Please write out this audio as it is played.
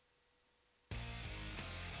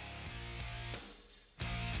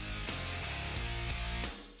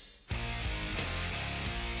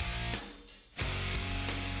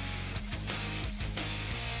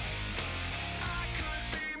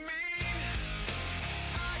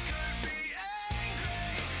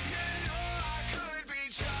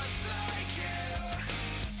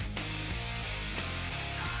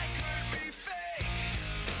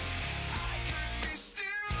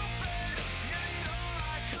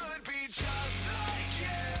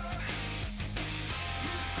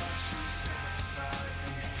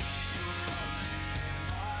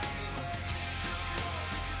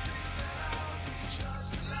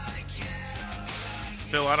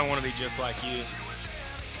Phil, I don't want to be just like you.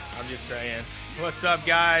 I'm just saying. What's up,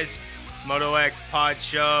 guys? Moto X Pod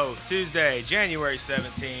Show, Tuesday, January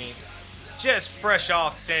 17th. Just fresh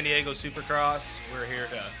off San Diego Supercross. We're here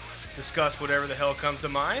to discuss whatever the hell comes to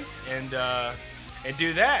mind and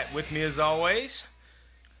do that. With me, as always,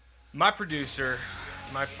 my producer,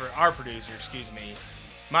 our producer,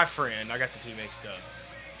 my friend. I got the two mixed up.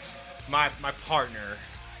 My partner,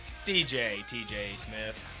 DJ TJ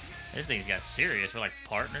Smith. This thing's got serious. We're like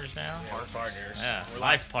partners now. Yeah, we're partners. Yeah, we're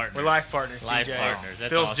life partners. We're life partners. Life TJ. partners. That's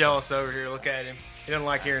Phil's awesome. jealous over here. Look at him. He doesn't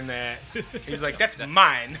like hearing that. He's like, "That's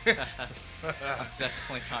mine." I'm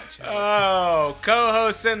definitely not jealous. Oh,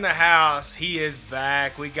 co-host in the house. He is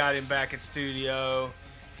back. We got him back in studio.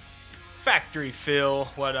 Factory Phil.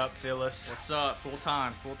 What up, Phyllis? What's up? Full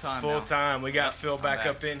time. Full now. time. We got Yep, Phil I'm back back.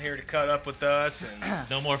 up in here to cut up with us, and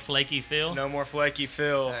No more flaky Phil. no more flaky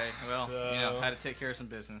Phil. Hey, well, So- had to take care of some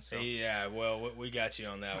business. So. Yeah, well, we got you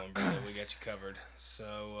on that one, brother. We got you covered.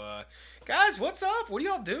 So, guys, what's up? What are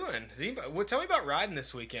y'all doing? Tell me about riding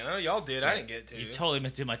this weekend. I know y'all did. I didn't get to. You totally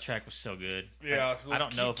missed it. My track was so good. Yeah, I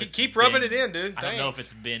don't know if it's keep rubbing been- it in, dude. I don't know if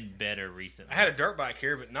Thanks. it's been better recently. I had a dirt bike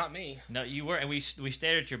here, but not me. No, you were, and we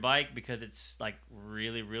stayed at your bike because it's like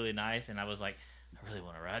really, really nice, and I was like, I really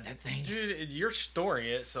want to ride that thing. Dude, you're storing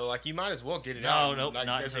it, so like you might as well get it No, out. nope, like,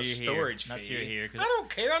 not as until a you're here. storage Not fee. till you're here, 'cause I don't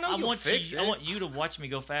care. I know you'll fix it. I want you to watch me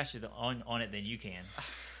go faster on it than you can.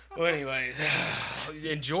 Well, anyways,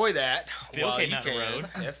 enjoy that. Phil while came you out the can. road.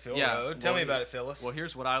 Yeah, Phil Yeah, rode. Tell well, me about it, Phyllis. Well,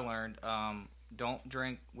 here's what I learned. Don't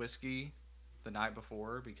drink whiskey the night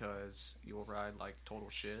before because you will ride like total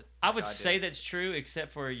shit. I would like say did. that's true,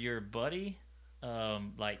 except for your buddy,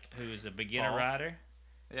 like who's a beginner Paul? rider.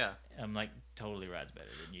 Yeah. Like totally rides better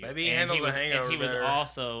than you. Maybe he And handles a was, hangover And he was better.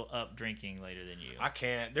 also up drinking later than you. I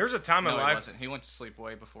can't. There's a time No, in he life. wasn't. He went to sleep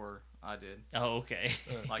way before I did. Oh, okay.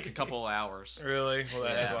 Like a couple of hours. Really? Well,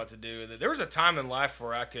 that has a Yeah. lot to do with it. There was a time in life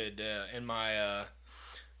where I could, in my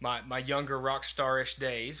my younger rock starish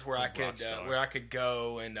days, where I could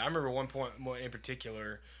go, and I remember one point in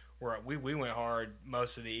particular where we went hard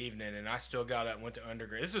most of the evening, and I still got up and went to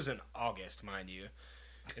Underground. This was in August, mind you.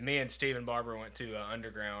 And me and Steven Barber went to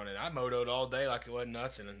Underground, and I motoed all day like it wasn't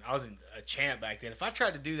nothing. And I was a champ back then. If I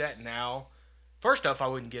tried to do that now, first off, I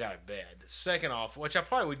wouldn't get out of bed. Second off, which I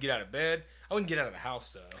probably would get out of bed, I wouldn't get out of the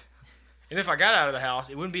house, though. And if I got out of the house,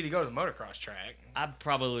 it wouldn't be to go to the motocross track. I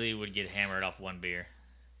probably would get hammered off one beer.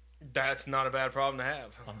 That's not a bad problem to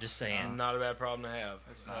have. I'm just It's saying. not a bad problem to have.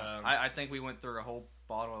 It's not. I think we went through a whole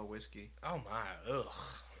bottle of whiskey. Oh, my. Ugh.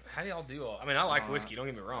 How do y'all do all? I mean, I like whiskey, don't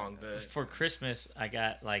get me wrong, but For Christmas, I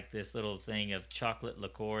got like this little thing of chocolate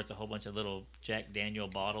liqueur. It's a whole bunch of little Jack Daniel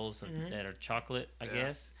bottles that are chocolate, I Yeah.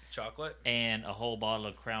 guess, chocolate? and a whole bottle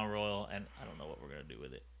of Crown Royal, and I don't know what we're gonna do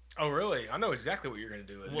with it. Oh, really? I know exactly what you're going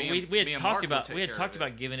to do with it. Well, Me and- we had me and talked Mark will about take we had care talked of it.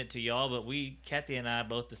 about giving it to y'all, but Kathy and I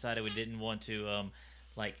both decided we didn't want to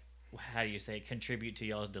like how do you say it, contribute to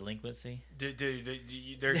y'all's delinquency.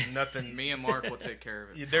 There's nothing. Me and Mark will take care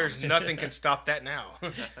of it. There's nothing can stop that now.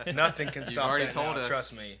 Nothing can You've stop already that told now. us.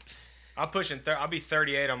 Trust me. I'm pushing. I'll be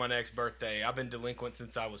 38 on my next birthday. I've been delinquent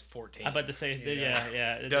since I was 14. I'm about to say, Yeah.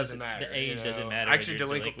 yeah, It doesn't matter. The age you know. doesn't matter. I actually when you're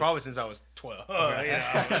delinquent probably since I was 12. Right. You know,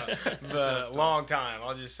 I don't know. But a long time.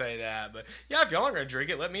 I'll just say that. But yeah, if y'all are gonna drink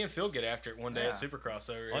it, let me and Phil get after it one day at Yeah. Supercross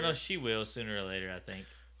over here. Oh no, she will sooner or later, I think.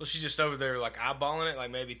 Well, she's just over there like eyeballing it, like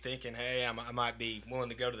maybe thinking, hey, I might be willing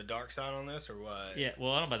to go to the dark side on this or what. Yeah,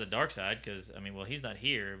 well, I don't know about the dark side because I mean, well, he's not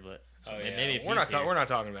here, but Oh maybe yeah. if We're he's not here. we're not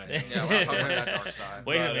talking about him. Yeah, we're not talking about that dark side.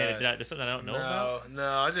 Wait But, a minute, there's something I don't know about. No,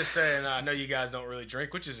 I was just saying. I know you guys don't really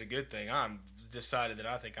drink, which is a good thing. I'm decided that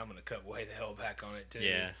I think I'm going to cut way the hell back on it too.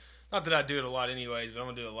 Yeah, Not that I do it a lot anyways, but I'm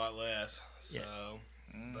going to do it a lot less. So,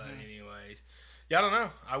 Yeah. but anyways, yeah, I don't know.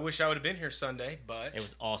 I wish I would have been here Sunday, but it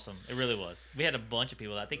was awesome. It really was. We had a bunch of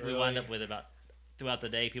people. I think we Really? wound up with about throughout the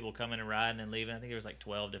day people coming and riding and leaving. I think there was like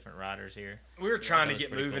 12 different riders here. we were trying that to was get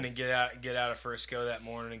pretty moving cool. and get out of Frisco that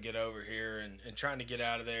morning and get over here and trying to get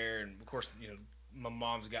out of there. And of course, you know, my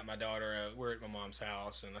mom's got my daughter. We're at my mom's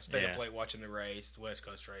house, and I stayed Yeah. up late watching the race, the West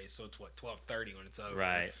Coast race. So it's what 12:30 when it's over.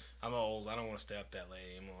 Right. I'm old. I don't want to stay up that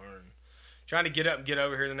late anymore. And trying to get up and get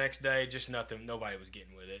over here the next day, just nothing. Nobody was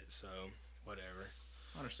getting with it. So whatever.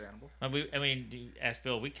 Understandable. I mean, you ask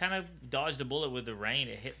Phil. We kind of dodged a bullet with the rain.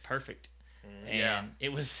 It hit perfect, and Yeah. it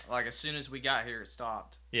was Like as soon as we got here, it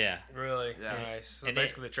stopped. yeah. Really Yeah. nice. So And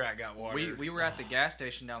basically, the track got watered. We were at the gas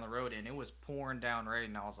station down the road and it was pouring down rain.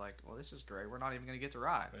 And I was like, well, this is great. We're not even going to get to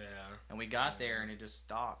ride. Yeah. And we got there and it just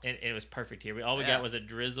stopped. It was perfect here. All we Yeah. got was a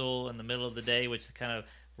drizzle in the middle of the day, which kind of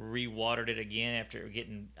re-watered it again after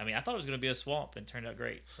getting. I mean, I thought it was going to be a swamp, and it turned out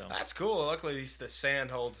great. So that's cool. Luckily, the sand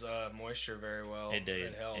holds moisture very well. It did.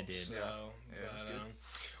 It helps. It did. So, it was good.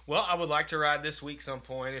 Well, I would like to ride this week some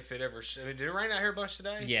point if it ever. Did it rain out here a bunch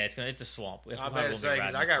today? Yeah, it's a swamp. I better say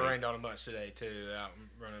because I got rained on a bunch today too. Out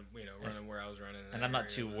running where I was running. And I'm not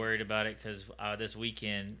too worried about it because this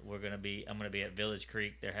weekend I'm going to be at Village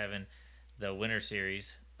Creek. They're having the Winter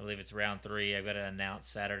Series. I believe it's round 3. I've got to announce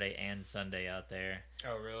Saturday and Sunday out there.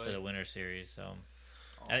 Oh, really? For the Winter Series. So,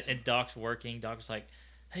 awesome. And Doc's working. Doc's like,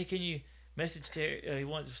 "Hey, can you message Terry? He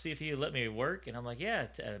wants to see if he would let me work." And I'm like, "Yeah."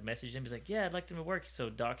 Message him. He's like, "Yeah, I'd like him to work." So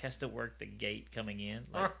Doc has to work the gate coming in,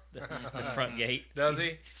 like the front gate. Does he?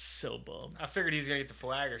 He's so bummed. I figured he was gonna get the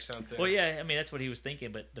flag or something. Well, yeah. I mean, that's what he was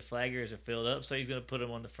thinking. But the flaggers are filled up, so he's gonna put them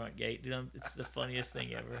on the front gate. Dude, it's the funniest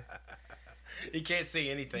thing ever. You can't see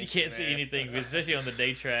anything. You can't see anything, especially on the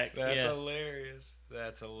day track. That's hilarious.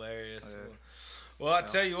 That's hilarious. Well, I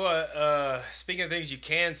tell you what. Speaking of things you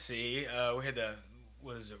can see, we had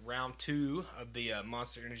round 2 of the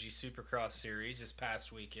Monster Energy Supercross series this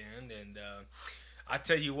past weekend, and I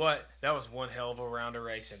tell you what, that was one hell of a round of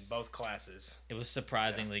racing, both classes. It was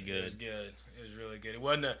surprisingly good. It was good. It was really good. It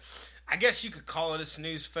wasn't I guess you could call it a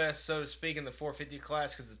snooze fest, so to speak, in the 450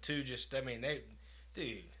 class, because the two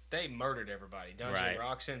they murdered everybody, Dungey and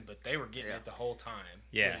Roczen, but they were getting it the whole time.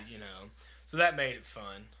 Yeah. So that made it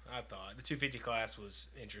fun, I thought. The 250 class was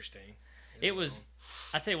interesting. It was.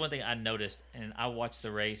 I'll tell you one thing I noticed, and I watched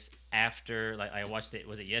the race after, I watched it,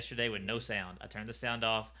 was it yesterday with no sound? I turned the sound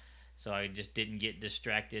off, so I just didn't get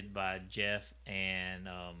distracted by Jeff and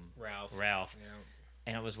Ralph. Yeah.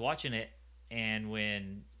 And I was watching it, and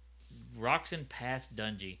when Roczen passed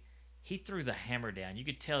Dungey, he threw the hammer down. You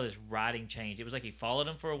could tell his riding changed. It was like he followed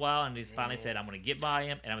him for a while, and he finally said, "I'm going to get by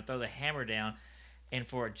him, and I'm going to throw the hammer down." And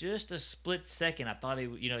for just a split second, I thought he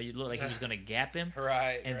looked like he was going to gap him.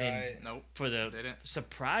 Right. And then, nope. Didn't.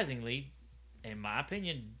 Surprisingly, in my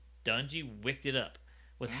opinion, Dungey wicked it up.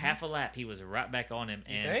 Was half a lap, he was right back on him.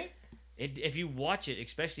 You think? If you watch it,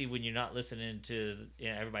 especially when you're not listening to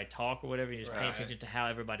everybody talk or whatever, you're just paying attention to how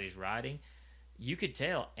everybody's riding, you could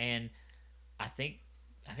tell. And I think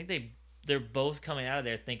they're both coming out of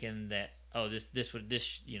there thinking that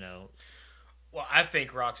this. Well, I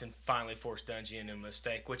think Roczen finally forced Dungey into a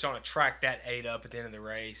mistake, which on a track that ate up at the end of the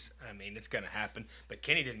race, I mean, it's going to happen. But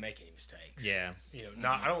Kenny didn't make any mistakes. Yeah.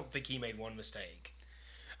 I don't think he made one mistake.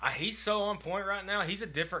 He's so on point right now. He's a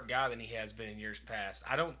different guy than he has been in years past.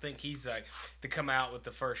 I don't think he's like to come out with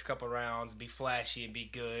the first couple rounds, be flashy and be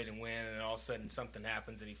good and win, and then all of a sudden something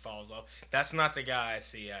happens and he falls off. That's not the guy I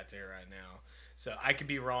see out there right now. So I could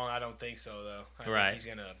be wrong. I don't think so, though. I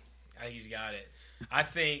think he's got it. I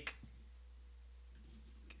think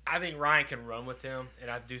Ryan can run with him, and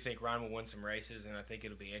I do think Ryan will win some races, and I think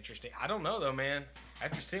it'll be interesting. I don't know, though, man.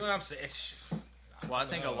 After seeing what I'm saying, I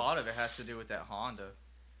think a lot of it has to do with that Honda.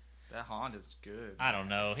 That Honda's good. I don't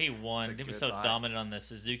know. He won. He was so dominant on the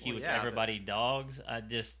Suzuki, which everybody dogs.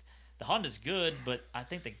 The Honda's good, but I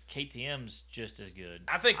think the KTM's just as good.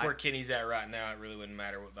 I think where Kenny's at right now, it really wouldn't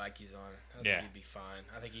matter what bike he's on. I think he'd be fine.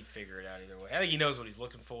 I think he'd figure it out either way. I think he knows what he's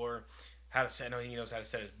looking for, I know he knows how to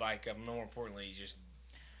set his bike up. More importantly, he's just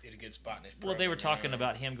in a good spot in his program. Well, they were talking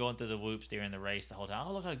about him going through the whoops during the race the whole time.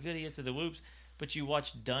 Oh, look how good he is to the whoops. But you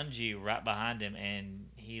watch Dungey right behind him, and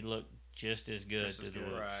he looked just as good to the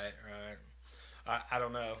whoops. Right. I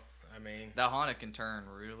don't know. I mean, that Honda can turn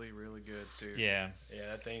really, really good too. Yeah,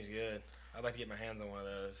 that thing's good. I'd like to get my hands on one of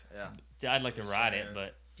those. Yeah, I'd like to ride it,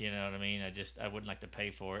 but you know what I mean. I wouldn't like to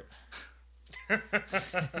pay for it. Yeah,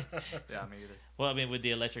 me either. Well, I mean, with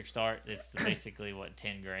the electric start, it's basically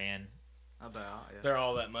 $10,000. About, yeah. They're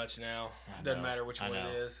all that much now. Doesn't matter which one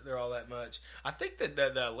it is. They're all that much. I think that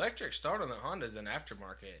the electric start on the Honda is an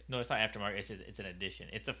aftermarket. No, it's not aftermarket. It's an addition.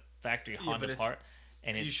 It's a factory Honda part.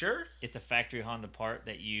 And you sure? It's a factory Honda part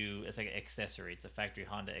it's like an accessory. It's a factory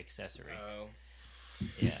Honda accessory. Oh.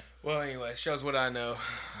 Yeah. Well, anyway, shows what I know.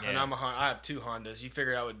 Yeah. And I have 2 Hondas. You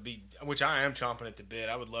figure I would be, which I am chomping at the bit.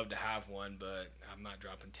 I would love to have one, but I'm not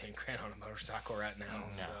dropping $10,000 on a motorcycle right now. No.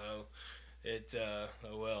 So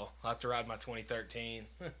oh well. I'll have to ride my 2013.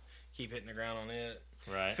 Keep hitting the ground on it.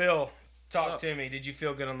 Right. Phil, talk to me. Did you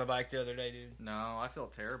feel good on the bike the other day, dude? No, I feel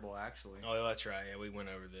terrible actually. Oh, that's right. Yeah, we went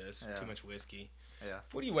over this. Yeah. Too much whiskey. Yeah.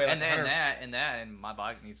 What do you weigh? Like and my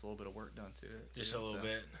bike needs a little bit of work done to it. Just a little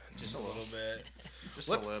bit. Just a little bit. Just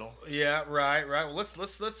a little. Yeah. Right. Well, let's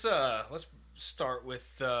start with.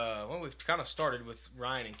 We've kind of started with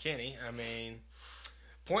Ryan and Kenny. I mean,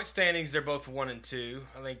 point standings, they're both 1 and 2.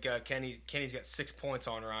 I think Kenny's got 6 points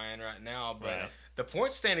on Ryan right now, but the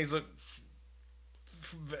point standings look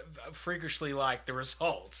freakishly like the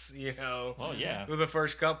results, you know. Well, yeah. With the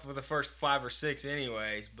first 5 or 6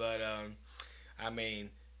 anyways. But, I mean,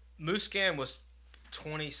 Musquin was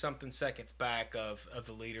 20-something seconds back of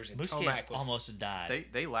the leaders, and Tomac was almost died.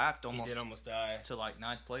 They lapped almost. He did almost die to like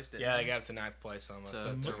 9th place. Didn't they got up to 9th place almost.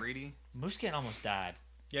 To Reedy. Musquin almost died.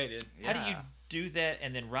 Yeah, he did. How do you do that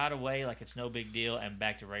and then right away like it's no big deal and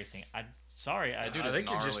back to racing? I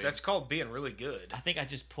think that's called being really good. I think I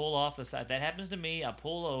just pull off the side. That happens to me. I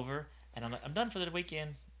pull over and I'm like, I'm done for the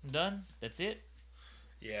weekend. I'm done. That's it.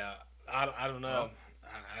 Yeah, I don't know.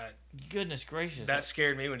 Goodness gracious! That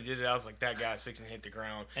scared me when he did it. I was like, "That guy's fixing to hit the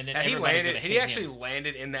ground." And then he landed. He actually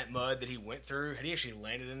landed in that mud that he went through. Had he actually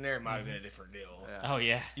landed in there, it might have been a different deal. Yeah. Oh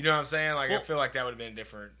yeah. You know what I'm saying? Like, I feel like that would have been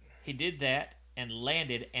different. He did that and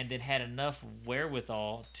landed, and then had enough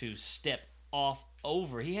wherewithal to step off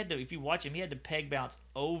over. He had to. If you watch him, he had to peg bounce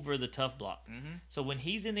over the tough block. Mm-hmm. So when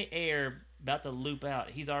he's in the air, about to loop out,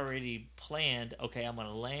 he's already planned. Okay, I'm going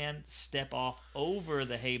to land, step off over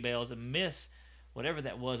the hay bales, and miss whatever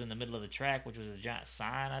that was in the middle of the track, which was a giant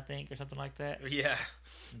sign, I think, or something like that. Yeah.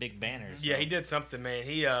 Big banners. Yeah, he did something, man.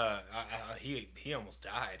 He almost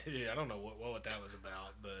died. I don't know what that was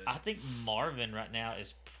about, but I think Marvin right now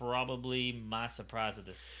is probably my surprise of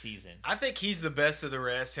the season. I think he's the best of the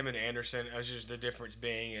rest. Him and Anderson. Just the difference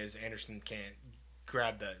being is Anderson can't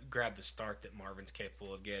grab the start that Marvin's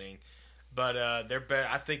capable of getting. But they're better.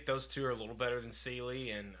 I think those two are a little better than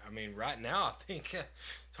Seeley, and I mean, right now, I think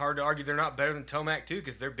it's hard to argue they're not better than Tomac too,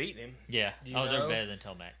 because they're beating him. Yeah. They're better than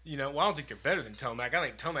Tomac. You know, well, I don't think they're better than Tomac. I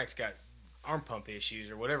think Tomac's got arm pump issues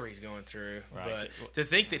or whatever he's going through. Right. But to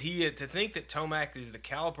think that Tomac is the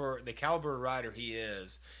caliber rider he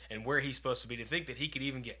is, and where he's supposed to be, to think that he could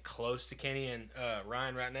even get close to Kenny and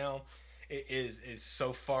Ryan right now, is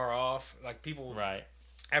so far off. Like people, right?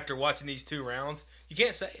 After watching these 2 rounds, you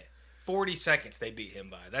can't say it. 40 seconds they beat him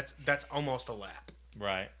by. That's almost a lap.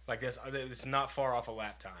 Right. Like it's not far off a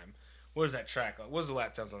lap time. What is that track like? What was the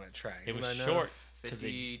lap times on that track? It was short.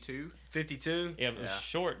 52. 52? Yeah, it was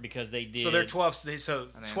short because they did. So they're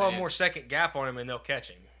 12 more second gap on him and they'll catch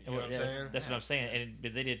him. You know what I'm saying? That's what I'm saying.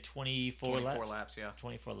 And they did 24 laps. 24 laps, yeah.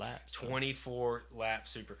 24 laps. 24 lap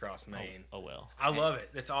Supercross Maine. Oh well. I love it.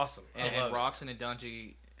 That's awesome. And Roczen and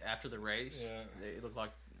Dungey, after the race, it looked like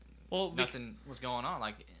nothing was going on.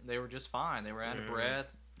 Like, they were just fine. They were out of breath.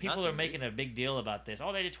 People are making a big deal about this.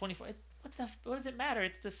 Oh, they did 24. What does it matter?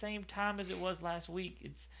 It's the same time as it was last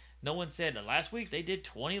week. No one said last week they did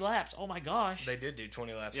 20 laps. Oh my gosh. They did do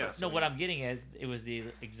 20 laps last week. No, what I'm getting is it was the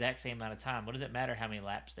exact same amount of time. What does it matter how many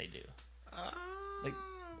laps they do?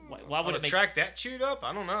 Why would it make track that chewed up?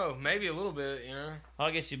 I don't know. Maybe a little bit, you know. Well,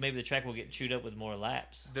 I guess maybe the track will get chewed up with more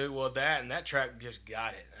laps. That track just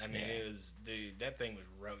got it. I mean, it was that thing was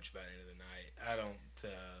roached by the end of the night. I don't.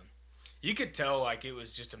 You could tell like it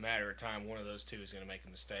was just a matter of time. One of those two was going to make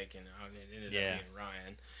a mistake, and it ended up being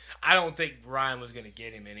Ryan. I don't think Ryan was going to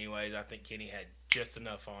get him anyways. I think Kenny had just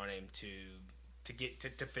enough on him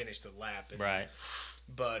to finish the lap. Right.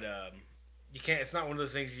 But you can't. It's not one of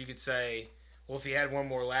those things you could say. Well, if he had one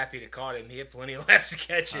more lap, he'd have caught him. He had plenty of laps to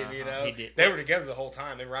catch him. You know, they were together the whole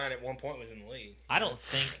time, and Ryan at one point was in the lead. I don't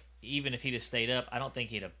think even if he'd have stayed up, I don't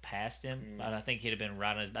think he'd have passed him. But I think he'd have been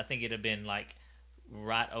right on his. I think it'd have been like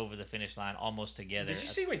right over the finish line, almost together. Did you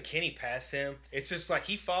see when Kenny passed him? It's just like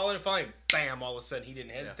he followed and followed, bam! All of a sudden, he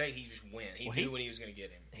didn't hesitate. He just went. He knew when he was going to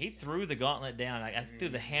get him. He threw the gauntlet down. I threw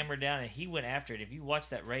the hammer down, and he went after it. If you watch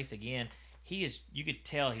that race again, you could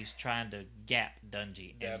tell he's trying to gap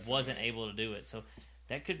Dungey and wasn't able to do it. So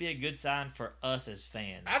that could be a good sign for us as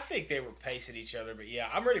fans. I think they were pacing each other, but yeah,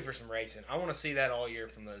 I'm ready for some racing. I want to see that all year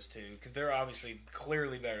from those two because they're obviously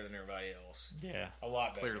clearly better than everybody else. Yeah. A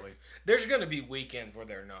lot better. Clearly. There's going to be weekends where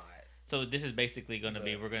they're not. So this is basically going to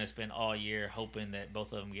be we're going to spend all year hoping that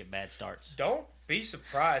both of them get bad starts. Don't be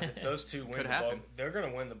surprised if those two win the bulk. Happen. They're going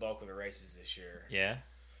to win the bulk of the races this year. Yeah.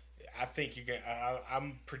 I think you're going.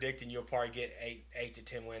 I'm predicting you'll probably get 8 to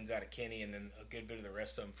 10 wins out of Kenny, and then a good bit of the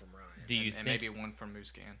rest of them from Ryan. Do you think maybe one from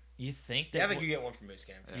Musquin? You think that? Yeah, I think you get one from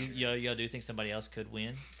Musquin. Y'all do think somebody else could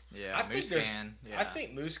win? Yeah, I Musquin. I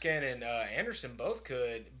think Musquin and Anderson both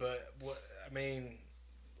could, but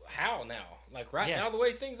how now? Like now, the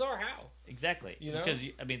way things are, how? Exactly. You know? Because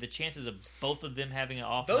the chances of both of them having an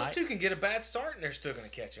off those night, two can get a bad start, and they're still going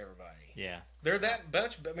to catch everybody. Yeah, they're that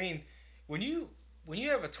bunch. I mean, when you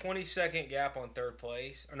have a 20-second gap on third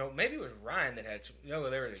place, or no, maybe it was Ryan that had. They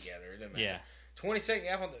were together. It doesn't matter. Yeah, 20-second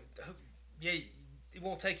gap on it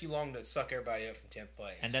won't take you long to suck everybody up from 10th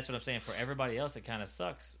place. And that's what I'm saying. For everybody else, it kind of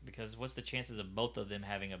sucks because what's the chances of both of them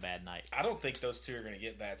having a bad night? I don't think those two are going to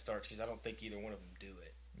get bad starts because I don't think either one of them do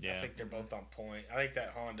it. Yeah. I think they're both on point. I think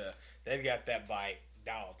that Honda, they've got that bike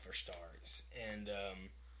dialed for starts. And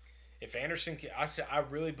if Anderson, I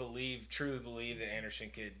really truly believe that Anderson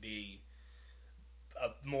could be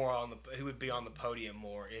he would be on the podium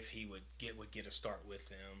more if he would get a start with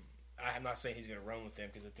them. I'm not saying he's going to run with them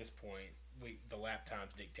because at this point the lap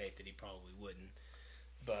times dictate that he probably wouldn't.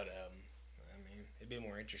 But it'd be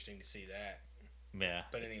more interesting to see that. Yeah.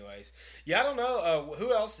 But anyways, I don't know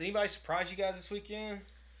who else. Anybody surprise you guys this weekend?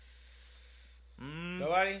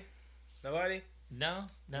 Nobody. No.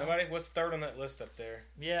 Nobody? What's third on that list up there?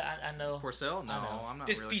 Yeah, I know. Porcel? No, I'm not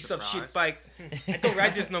this really piece surprised. of shit bike. I don't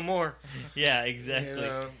ride this no more. Yeah, exactly.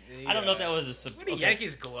 I don't know if that was a surprise. What do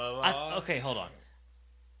Yankees glove off? Okay, hold on.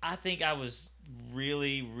 I think I was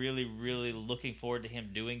really, really, really looking forward to him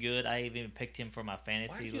doing good. I even picked him for my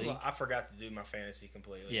fantasy league. I forgot to do my fantasy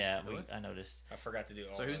completely. Yeah, I noticed. I forgot to do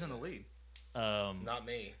all. So who's in the lead? Not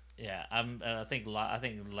me. Yeah, I think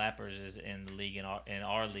Lappers is in the league in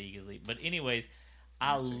our league. But anyways,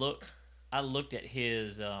 I looked at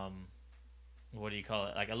his what do you call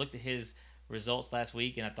it? Like I looked at his results last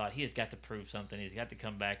week, and I thought he has got to prove something. He's got to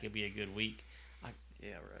come back. It'll be a good week.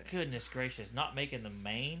 Yeah, right. Goodness gracious, not making the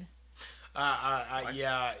main.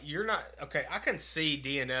 Yeah, you're not okay. I can see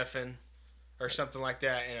DNFing or something like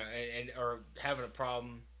that, and or having a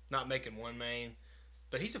problem not making one main.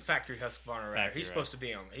 But he's a factory Husqvarna rider. He's supposed to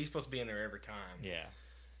be on. He's supposed to be in there every time. Yeah,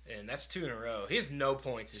 and that's 2 in a row. He has no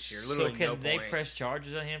points this year. Literally, so can no they points. press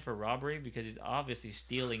charges on him for robbery because he's obviously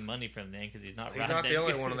stealing money from them because he's not. He's not the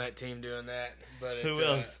only one on that team doing that. But who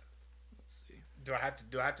else? Do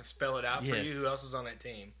I have to spell it out for you? Who else is on that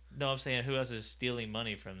team? No, I'm saying who else is stealing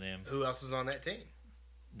money from them? Who else is on that team?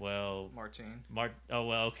 Well, Martin.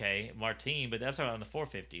 Okay, Martin, but that's on the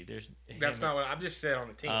 450. That's not what I'm just said on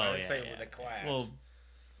the team. I didn't say with the class. Well,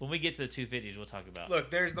 when we get to the 250s, we'll talk about.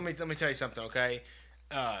 Look, let me tell you something, okay?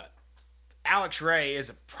 Alex Ray is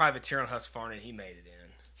a privateer on Husqvarna, and he made it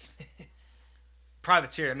in.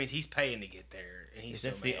 Privateer. I mean, he's paying to get there, and he's.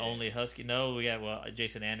 That's the only Husky. No, we got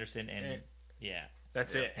Jason Anderson and yeah.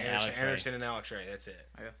 That's it. Anderson and Alex Ray. That's it.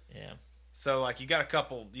 Yeah. So you got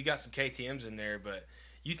some KTMs in there, but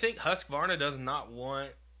you think Husqvarna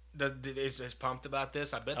is pumped about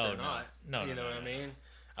this? I bet they're not. No, you know what I mean?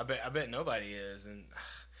 I bet nobody is. And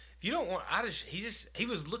if you don't want, he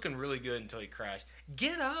was looking really good until he crashed.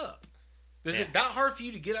 Get up. Is it that hard for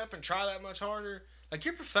you to get up and try that much harder? Like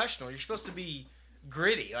you're professional. You're supposed to be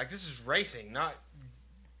gritty. Like this is racing, not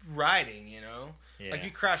riding. You know. Yeah. Like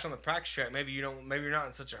you crash on the practice track, maybe you're not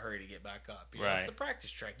in such a hurry to get back up. You know, it's the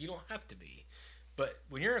practice track. You don't have to be. But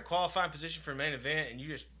when you're in a qualifying position for a main event and you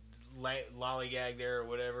just lollygag there or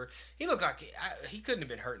whatever, he looked like he couldn't have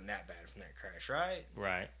been hurting that bad from that crash, right?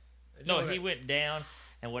 Right. No, he went down,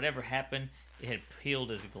 and whatever happened, it had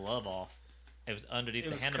peeled his glove off. It was underneath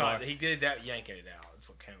the handlebar. Caught. He did that, yanking it out. That's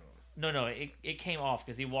what came off. No, it came off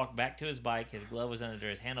because he walked back to his bike. His glove was under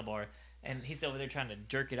his handlebar. And he's over there trying to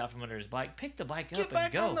jerk it out from under his bike. Pick the bike up and go.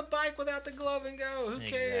 Get back on the bike without the glove and go. Who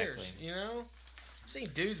cares? You know? I've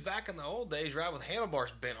seen dudes back in the old days ride with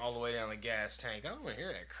handlebars bent all the way down the gas tank. I don't want to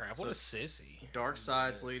hear that crap. What a sissy. Dark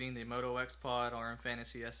Side's leading the Moto X Pod RM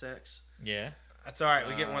Fantasy SX. Yeah. That's all right.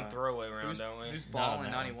 We get one throwaway round, don't we? Who's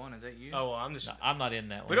balling 91? Is that you? Oh, well, I'm just... No, I'm not in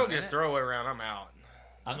that one. We don't get a throwaway round. I'm out.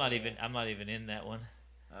 I'm not even in that one.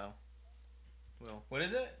 Oh. Well. What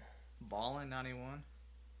is it? Balling 91.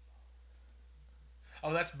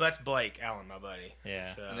 Oh, that's Blake Allen, my buddy. Yeah.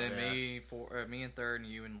 So, and then me in third, and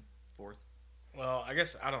you in fourth. Well, I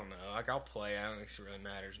guess I don't know. Like I'll play. I don't think it really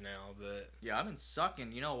matters now, but yeah, I've been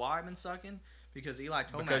sucking. You know why I've been sucking? Because Eli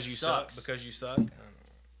Tomac sucks. Because you suck.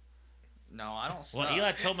 No, I don't suck. Well,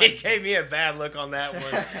 Eli Tomac. He gave me a bad look on that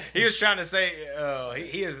one. He was trying to say,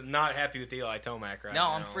 he is not happy with Eli Tomac right now.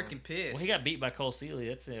 No, I'm freaking pissed. Well, he got beat by Cole Seeley.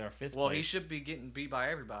 That's our fifth. Well, place. He should be getting beat by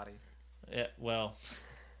everybody. Yeah. Well.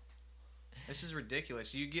 This is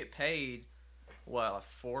ridiculous. You get paid,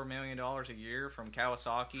 $4 million a year from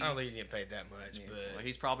Kawasaki. I don't think he's getting paid that much, but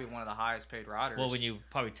he's probably one of the highest paid riders. Well, when you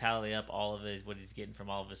probably tally up all of what he's getting from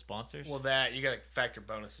all of his sponsors. Well, that you got to factor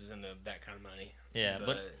bonuses into that kind of money. Yeah,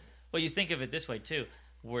 but you think of it this way too.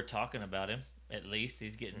 We're talking about him. At least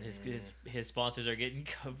he's getting his sponsors are getting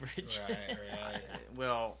coverage. Right.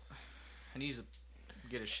 Well, he needs to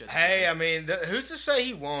get his shit. Hey, I mean, who's to say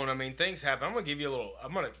he won't? I mean, things happen. I'm gonna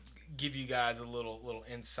give you guys a little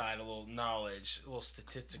insight, a little knowledge, a little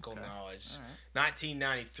statistical knowledge. Right.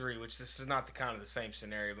 1993, which this is not the same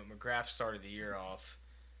scenario, but McGrath started the year off.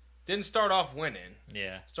 Didn't start off winning.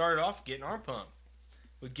 Yeah. Started off getting arm pump.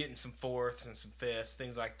 With getting some fourths and some fifths,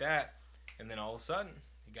 things like that. And then all of a sudden,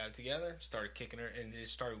 he got it together, started kicking her, and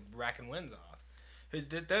just started racking wins off.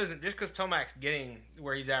 That doesn't, just because Tomac's getting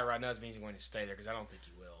where he's at right now doesn't mean he's going to stay there, because I don't think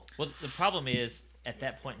he will. Well, the problem is, at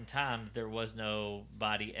that point in time, there was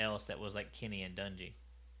nobody else that was like Kenny and Dungey.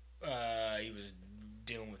 He was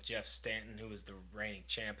dealing with Jeff Stanton, who was the reigning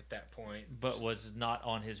champ at that point. But was not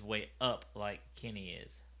on his way up like Kenny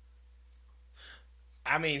is.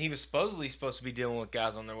 I mean, he was supposed to be dealing with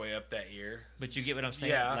guys on their way up that year. But you get what I'm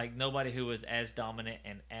saying? Yeah. Like, nobody who was as dominant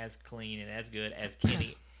and as clean and as good as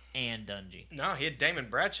Kenny and Dungey. No, he had Damon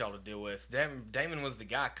Bradshaw to deal with. Damon was the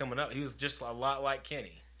guy coming up. He was just a lot like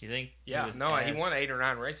Kenny. You think? Yeah, he won 8 or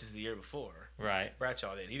 9 races the year before. Right.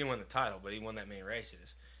 Bradshaw did. He didn't win the title, but he won that many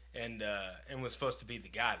races. And was supposed to be the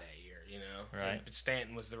guy that year, you know. Right. But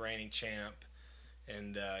Stanton was the reigning champ.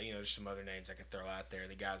 And, there's some other names I could throw out there,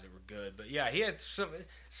 the guys that were good. But, yeah, he had some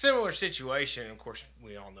similar situation. Of course,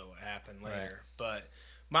 we all know what happened later. Right. But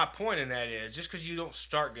my point in that is, just because you don't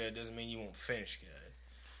start good doesn't mean you won't finish good.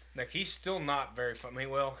 Like, he's still not very fun. I mean,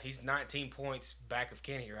 well, he's 19 points back of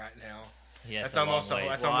Kenny right now. Yeah, that's almost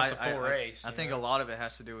a full race. I think a lot of it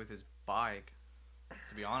has to do with his bike,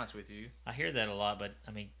 to be honest with you. I hear that a lot, but,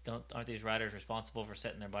 I mean, aren't these riders responsible for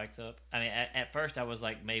setting their bikes up? I mean, at first I was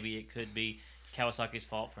like, maybe it could be Kawasaki's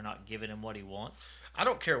fault for not giving him what he wants. I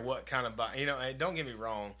don't care what kind of bike. You know, don't get me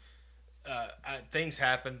wrong. Things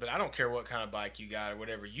happen, but I don't care what kind of bike you got or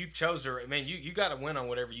whatever. You chose to. I mean, you got to win on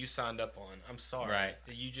whatever you signed up on. I'm sorry, right?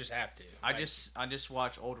 You just have to. I just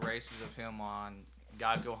watch old races of him on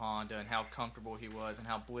Geico Honda and how comfortable he was and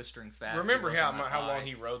how blistering fast. Remember how long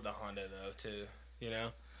he rode the Honda though, too. You know,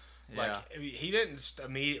 like he didn't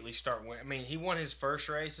immediately start winning. I mean, he won his first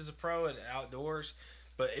race as a pro at outdoors,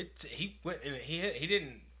 but he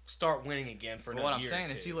didn't start winning again for another year. What I'm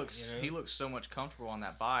saying is he looks so much comfortable on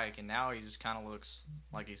that bike, and now he just kind of looks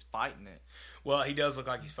like he's fighting it. Well, he does look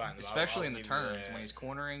like he's fighting, especially in the turns when he's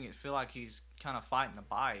cornering. It feel like he's kind of fighting the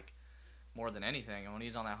bike more than anything. And when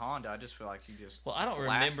he's on that Honda, I just feel like he just. Well, I don't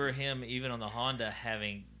remember him even on the Honda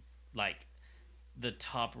having like the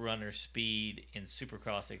top runner speed in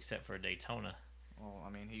Supercross except for Daytona. Well,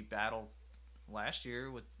 I mean, he battled last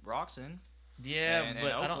year with Roczen. Yeah,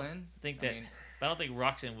 but I don't think that. But I don't think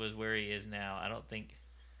Roczen was where he is now. I don't think.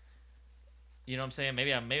 You know what I'm saying?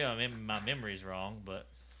 Maybe my memory's wrong, but.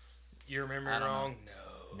 Your memory wrong?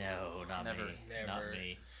 No, not me. Never. Not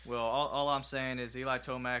me. Well, all I'm saying is Eli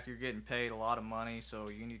Tomac, you're getting paid a lot of money, so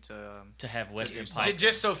you need to have Weston Peick.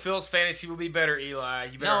 Just so Phil's fantasy will be better, Eli.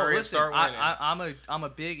 You better hurry and start winning. I'm a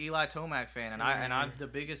big Eli Tomac fan, and I'm the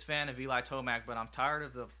biggest fan of Eli Tomac, but I'm tired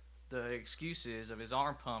of the excuses of his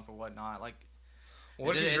arm pump or whatnot. Like.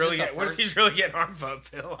 What if he's really getting arm pump,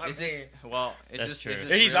 Phil? That's true.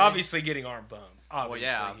 He's obviously getting arm pump. Obviously,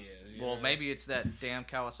 well, yeah. He is. Well, maybe it's that damn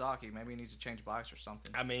Kawasaki. Maybe he needs to change bikes or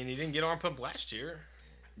something. I mean, he didn't get arm pump last year.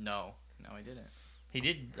 No, he didn't. He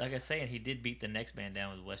did, like I was saying, he did beat the next man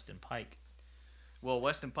down with Weston Peick. Well,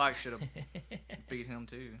 Weston Peick should have beat him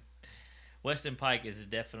too. Weston Peick is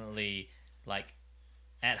definitely like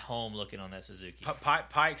at home looking on that Suzuki.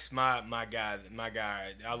 Pike's my guy.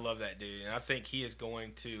 I love that dude, and I think he is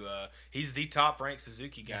going to. He's the top ranked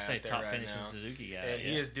Suzuki guy. I say top finishing Suzuki guy, and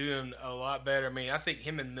he is doing a lot better. I mean, I think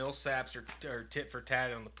him and Millsaps are tit for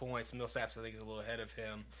tat on the points. Millsaps, I think, is a little ahead of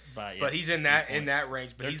him, but he's in that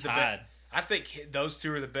range. But he's tied. The best. I think those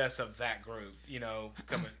two are the best of that group. You know,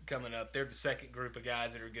 coming up, they're the second group of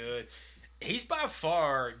guys that are good. He's by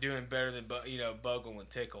far doing better than Bogle and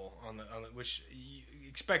Tickle on the which.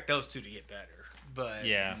 Expect those two to get better, but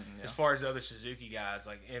as far as the other Suzuki guys,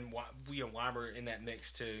 like Weimer in that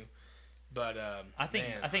mix too. But I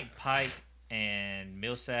think Peick and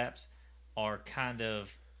Millsaps are kind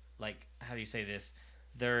of like, how do you say this?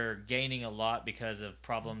 They're gaining a lot because of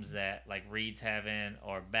problems that like Reed's having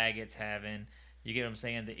or Baggett's having. You get what I'm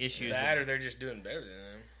saying? The issues or they're just doing better than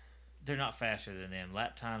them. They're not faster than them.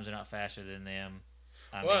 Lap times are not faster than them.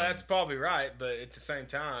 I mean, that's probably right, but at the same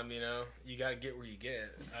time, you got to get where you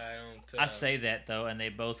get. I say that though, and they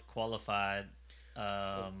both qualified.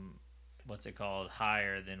 What's it called?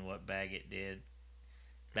 Higher than what Baggett did.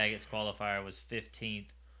 Baggett's qualifier was 15th,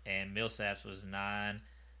 and Millsaps was 9,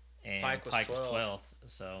 and Peick was 12th.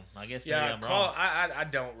 So I guess maybe I'm wrong. I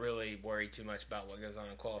don't really worry too much about what goes on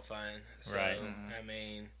in qualifying. So, right. I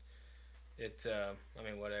mean, it's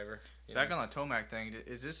whatever. Back on the Tomac thing,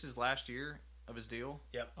 is this his last year of his deal?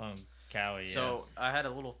 Yep. Cowie, yeah. So I had a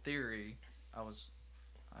little theory. I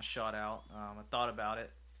shot out. I thought about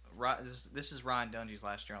it. This is Ryan Dungey's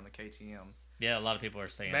last year on the KTM. Yeah, a lot of people are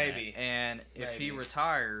saying maybe. That. And if he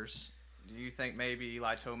retires, do you think maybe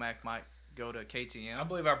Eli Tomac might go to KTM? I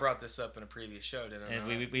believe I brought this up in a previous show, didn't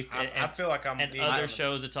I? I feel like I'm. And other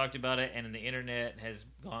shows have talked about it, and the internet has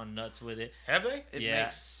gone nuts with it. Have they? It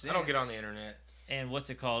makes sense. I don't get on the internet. And what's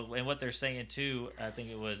it called? And what they're saying too, I think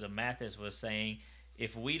it was Mathis was saying,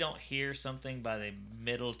 if we don't hear something by the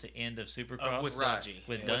middle to end of Supercross with Dungey,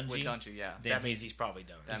 with Dungey, that means he's probably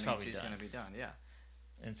done. That means he's going to be done. Yeah.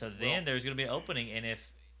 And so then there's going to be an opening, and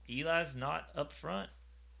if Eli's not up front,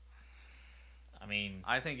 I mean,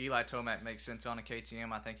 I think Eli Tomac makes sense on a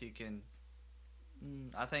KTM. I think he can.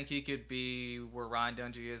 I think he could be where Ryan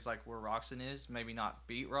Dungey is, like where Roczen is. Maybe not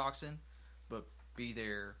beat Roczen, but be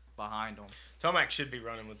there behind him. Tomac should be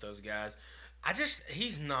running with those guys.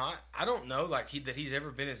 He's not. I don't know, that he's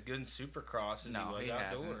ever been as good in Supercross as he was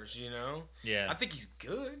outdoors. Hasn't. You know. Yeah. I think he's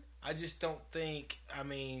good. I just don't think. I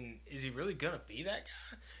mean, is he really gonna be that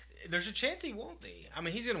guy? There's a chance he won't be. I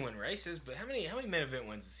mean, he's gonna win races, but how many main event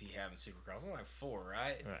wins does he have in Supercross? Only like 4,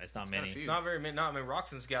 right? Right. It's not many. It's not very many. No, I mean,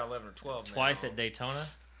 Roczen's got 11 or 12. Twice at Daytona.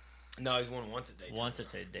 No, he's won once at Daytona. Once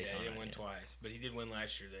at Daytona. Yeah, he didn't win twice, but he did win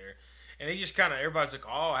last year there. And he just kind of, everybody's like,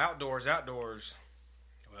 oh, outdoors.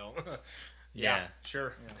 Well, yeah,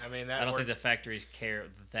 sure. Yeah. I mean, I don't think the factories care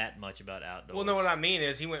that much about outdoors. Well, no, what I mean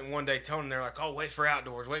is he went one Daytona and they're like, oh, wait for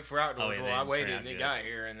outdoors. Oh, yeah, well, I waited and it got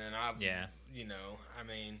here, and then I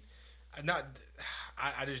mean,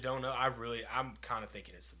 I just don't know. I'm kind of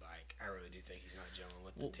thinking it's the bike. I really do think he's not gelling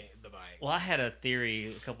with the bike. Well, I had a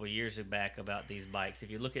theory a couple of years back about these bikes.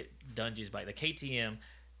 If you look at Dungey's bike, the KTM,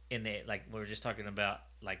 like we were just talking about,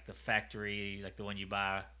 like the factory, like the one you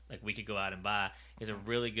buy, like we could go out and buy, is a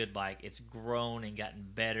really good bike. It's grown and gotten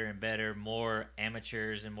better and better. More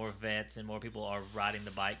amateurs and more vets and more people are riding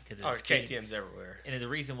the bike because KTM's everywhere. And the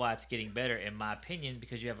reason why it's getting better, in my opinion,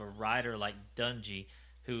 because you have a rider like Dungey,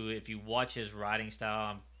 who, if you watch his riding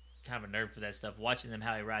style, I'm kind of a nerd for that stuff. Watching him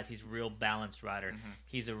how he rides, he's a real balanced rider. Mm-hmm.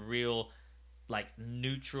 He's a real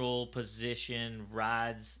neutral position,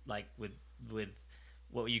 rides with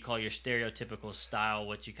what you call your stereotypical style,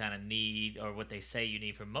 what you kind of need or what they say you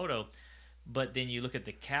need from moto. But then you look at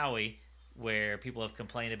the Cowie, where people have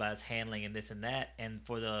complained about its handling and this and that, and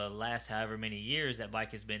for the last however many years, that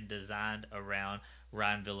bike has been designed around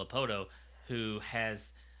Ryan Villopoto, who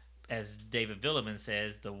has, as David Villeman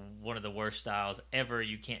says, one of the worst styles ever.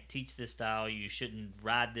 You can't teach this style. You shouldn't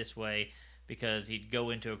ride this way, because he'd go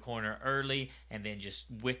into a corner early and then just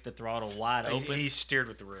whip the throttle wide open. He steered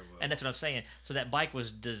with the rear wheel. And that's what I'm saying. So that bike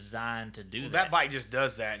was designed to do that. That bike just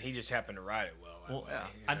does that, and he just happened to ride it well.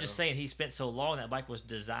 I'm just saying he spent so long, that bike was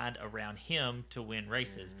designed around him to win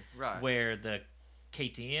races. Mm-hmm. Right. Where the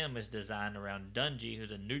KTM is designed around Dungey,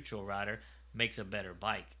 who's a neutral rider, makes a better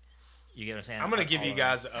bike. You get what I'm saying? I'm going to give you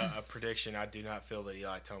guys a prediction. I do not feel that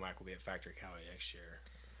Eli Tomac will be at Factory Cowie next year.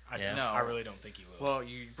 I really don't think he will. Well,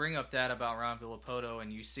 you bring up that about Ryan Villopoto,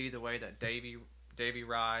 and you see the way that Davey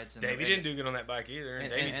rides. And Davey didn't do good on that bike either.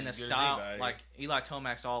 And the style, like Eli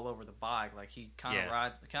Tomac's all over the bike. Like he kind of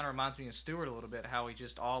rides. It kind of reminds me of Stewart a little bit. How he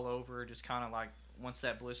just all over, just kind of like wants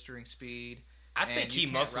that blistering speed. I think he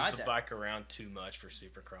muscles the bike around too much for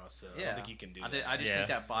Supercross. So I don't think you can do that. I just think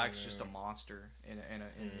that bike's just a monster in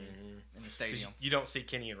the stadium. You don't see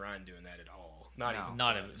Kenny and Ryan doing that at all. Not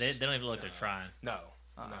even. They don't even look like they're trying. No.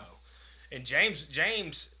 No. And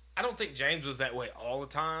James, I don't think James was that way all the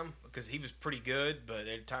time, because he was pretty good, but at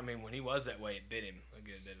the time, when he was that way, it bit him a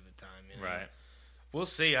good bit of the time. You know? Right. We'll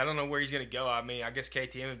see. I don't know where he's going to go. I mean, I guess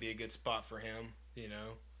KTM would be a good spot for him, you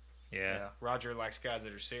know. Yeah. Roger likes guys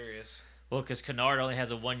that are serious. Well, because Kennard only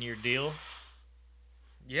has a 1-year deal.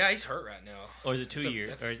 Yeah, he's hurt right now. Or is it 2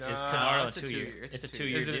 years? Or is Kennard on a 2 year? It's a 2-year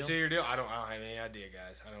deal. Is it a 2-year deal? I don't have any idea,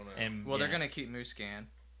 guys. I don't know. And, they're going to keep Musquin.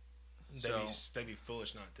 They'd be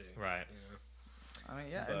foolish not to. Right. You know? I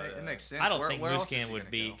mean, it makes sense. I don't think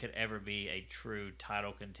Musquin could ever be a true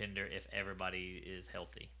title contender if everybody is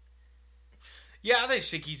healthy. Yeah, I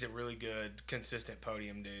think he's a really good, consistent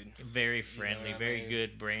podium dude. Very friendly, very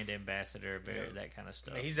good brand ambassador, that kind of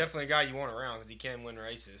stuff. I mean, he's definitely a guy you want around because he can win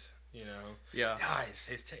races, you know. Yeah. Guys,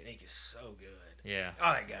 his technique is so good. Yeah.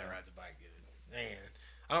 Oh, that guy rides a bike good. Man.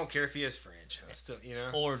 I don't care if he is French. I still, you know.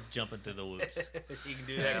 Or jumping through the whoops. He can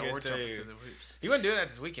do that good, or too. Jumping through the whoops. He wasn't doing that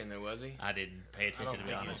this weekend, though, was he? I didn't pay attention, to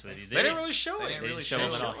be honest with you. They didn't really show it. They didn't show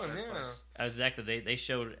him at all. Yeah. Exactly. They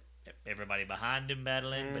showed everybody behind him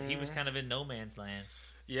battling, but he was kind of in no man's land.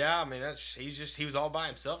 Yeah, I mean, he was all by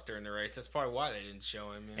himself during the race. That's probably why they didn't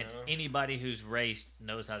show him, you know. Anybody who's raced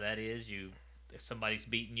knows how that is. If somebody's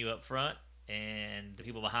beating you up front, and the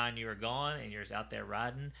people behind you are gone, and you're just out there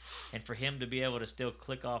riding, and for him to be able to still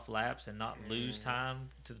click off laps and not lose time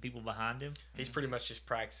to the people behind him, he's pretty much just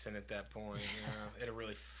practicing at that point, you know, at a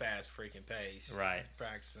really fast freaking pace, right?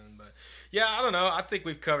 Practicing, but yeah, I don't know. I think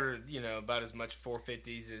we've covered, you know, about as much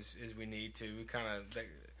 450s as we need to. We kind of.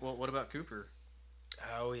 Well, what about Cooper?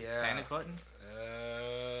 Oh yeah, panic button.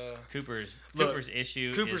 Cooper's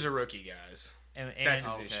issue. Cooper's a rookie, guys. That's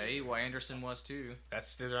his issue. Okay, well, Anderson was too.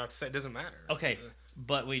 That's not to say it doesn't matter. Okay,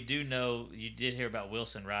 but we do know you did hear about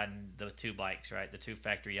Wilson riding the two bikes, right? The two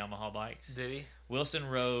factory Yamaha bikes. Did he? Wilson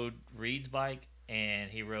rode Reed's bike and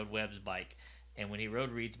he rode Webb's bike. And when he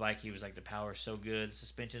rode Reed's bike, he was like, the power's so good. The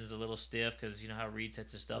suspension's a little stiff because you know how Reed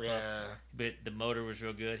sets his stuff up. But the motor was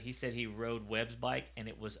real good. He said he rode Webb's bike and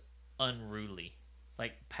it was unruly,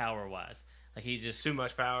 like power-wise. Like he just... Too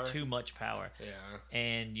much power? Too much power. Yeah.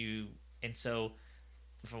 And so...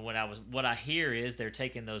 From what I hear is they're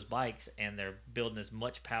taking those bikes and they're building as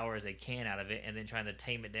much power as they can out of it, and then trying to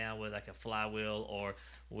tame it down with like a flywheel or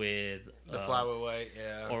with the flywheel weight,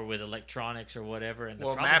 yeah, or with electronics or whatever. And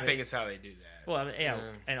mapping is how they do that. Well, I mean, yeah,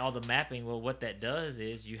 and all the mapping. Well, what that does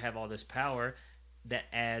is you have all this power that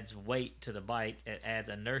adds weight to the bike. It adds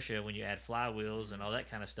inertia when you add flywheels and all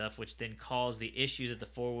that kind of stuff, which then cause the issues that the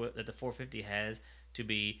 450 has to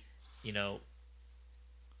be, you know.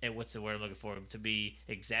 And what's the word I'm looking for? To be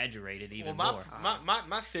exaggerated even more.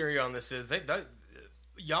 My theory on this is they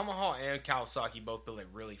Yamaha and Kawasaki both build a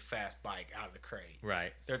really fast bike out of the crate.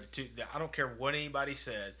 Right. They're the two. I don't care what anybody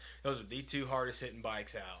says. Those are the two hardest hitting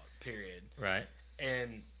bikes out. Period. Right.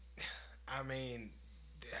 And I mean,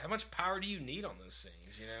 how much power do you need on those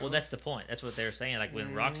things? You know. Well, that's the point. That's what they're saying. Like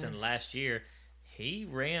when Roczen last year, he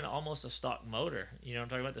ran almost a stock motor. You know what I'm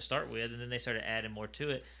talking about to start with, and then they started adding more to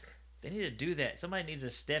it. They need to do that. Somebody needs to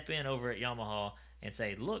step in over at Yamaha and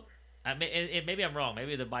say, look, maybe I'm wrong.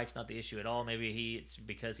 Maybe the bike's not the issue at all. Maybe it's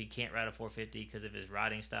because he can't ride a 450 because of his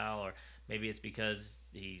riding style, or maybe it's because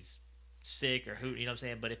he's sick or who, you know what I'm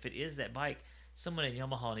saying? But if it is that bike, someone at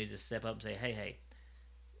Yamaha needs to step up and say, hey,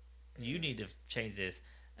 you need to change this.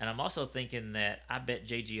 And I'm also thinking that I bet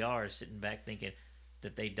JGR is sitting back thinking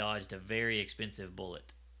that they dodged a very expensive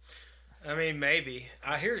bullet. I mean, maybe.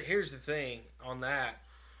 Here's the thing on that.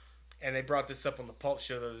 And they brought this up on the Pulp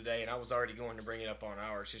Show the other day, and I was already going to bring it up on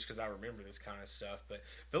ours just because I remember this kind of stuff. But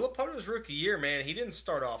Villopoto's rookie year, man, he didn't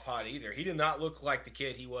start off hot either. He did not look like the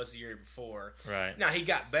kid he was the year before. Right. Now, he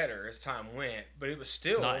got better as time went, but it was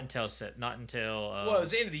still... Not until well, it was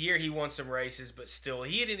the end of the year he won some races, but still,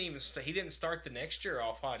 he didn't start the next year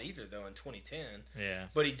off hot either, though, in 2010. Yeah.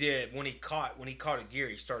 But he did. When he caught a gear,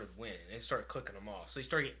 he started winning. It started clicking him off. So he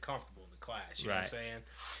started getting comfortable in the class, you know what I'm saying?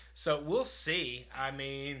 So we'll see. I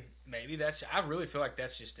mean, maybe I really feel like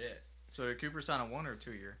that's just it. So did Cooper sign a 1 or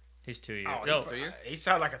 2 year? He's 2 years. Oh, 2 year? He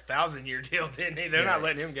signed like a 1,000-year deal, didn't he? They're not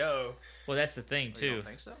letting him go. Well, that's the thing too. You don't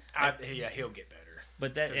think so? Yeah, he'll get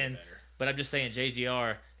better. But I'm just saying,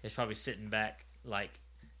 JGR is probably sitting back like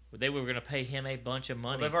they were going to pay him a bunch of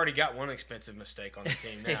money. Well, they've already got one expensive mistake on the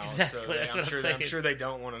team now, exactly. So I'm sure they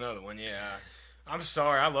don't want another one. Yeah. I'm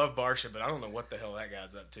sorry, I love Barcia, but I don't know what the hell that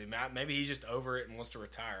guy's up to. Maybe he's just over it and wants to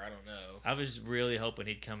retire. I don't know. I was really hoping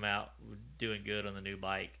he'd come out doing good on the new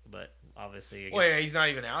bike, but obviously... he's not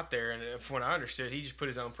even out there, and from what I understood, he just put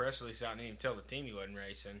his own press release out and didn't even tell the team he wasn't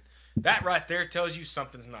racing. That right there tells you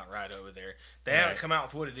something's not right over there. They haven't come out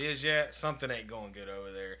with what it is yet. Something ain't going good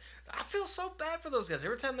over there. I feel so bad for those guys.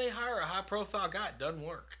 Every time they hire a high-profile guy, it doesn't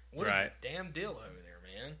work. What is the damn deal over there,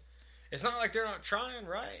 man? It's not like they're not trying,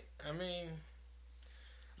 right? I mean...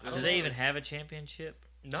 Do they even have a championship?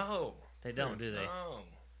 No. They don't, do they? No.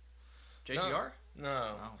 JGR?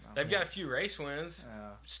 No. They've got a few race wins.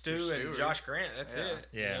 Stu and Josh Grant. That's it.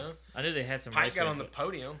 Yeah. You know? I knew they had some. Pike got on the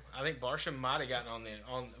podium. I think Barcia might have gotten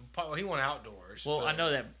on. He won outdoors. Well, I know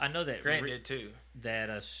that Grant did too.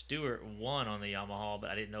 That Stewart won on the Yamaha, but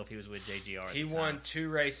I didn't know if he was with JGR. He won 2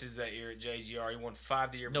 races that year at JGR. He won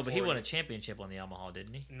 5 the year before. No, but he won a championship on the Yamaha,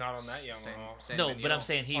 didn't he? Not on that Yamaha. Same no, video. but I'm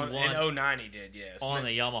saying he won in 2009. He did, yes. On the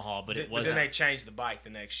Yamaha, but it wasn't. But then they changed the bike the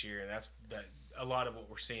next year, and that's a lot of what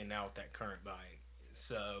we're seeing now with that current bike.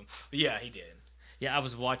 So, yeah, he did. Yeah, I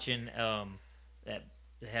was watching that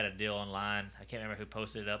they had a deal online. I can't remember who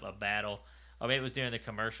posted it up, a battle. Or maybe it was during the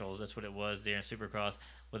commercials. That's what it was during Supercross,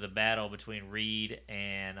 with a battle between Reed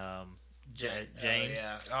and James. Oh,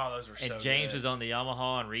 yeah. Oh, those were so good. And James was on the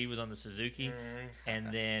Yamaha and Reed was on the Suzuki. Mm-hmm.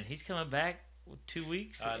 And then he's coming back 2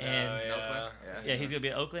 weeks. I know, and he's going to be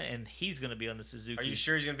at Oakland, and he's going to be on the Suzuki. Are you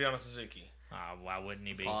sure he's going to be on a Suzuki? Why wouldn't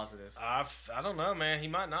he be? Positive. I don't know, man. He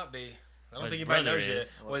might not be. I don't think anybody knows yet.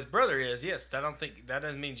 Well, his brother is, yes, but that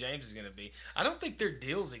doesn't mean James is going to be. I don't think their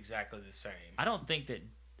deal's exactly the same. I don't think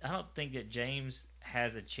that James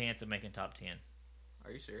has a chance of making top 10.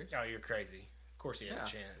 Are you serious? Oh, you're crazy. Of course he has a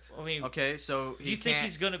chance. I mean, okay, so you think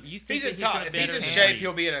he's gonna? You think if he's in shape,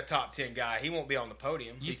 he'll be in a top 10 guy. He won't be on the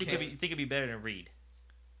podium. You think he'd be better than Reed?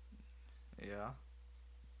 Yeah.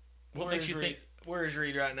 What makes you think? Where is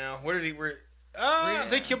Reed right now? I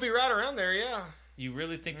think he'll be right around there. Yeah. You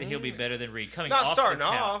really think that he'll be better than Reed? Not starting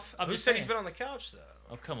off. Who said he's been on the couch though?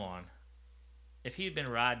 Oh, come on. If he'd been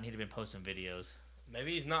riding, he'd have been posting videos.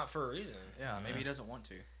 Maybe he's not for a reason. Yeah, maybe he doesn't want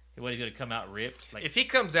to. What, he's going to come out ripped? Like, if he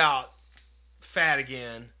comes out fat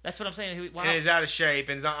again, that's what I'm saying. And is out of shape,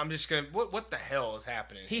 and I'm just going to... What the hell is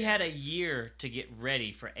happening? He had a year to get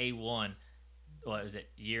ready for A1. What was it?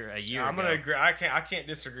 A year I'm ago. Gonna agree. I can't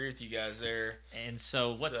disagree with you guys there. And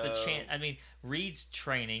so, what's the chance? I mean, Reed's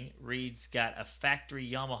training. Reed's got a factory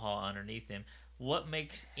Yamaha underneath him. What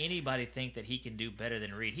makes anybody think that he can do better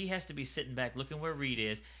than Reed? He has to be sitting back, looking where Reed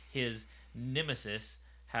is, his nemesis,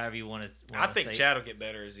 however you want to. I think Chad will get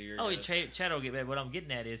better as the year goes. Chad will get better. What I'm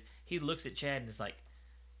getting at is he looks at Chad and is like,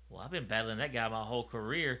 "Well, I've been battling that guy my whole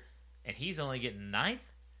career, and he's only getting 9th."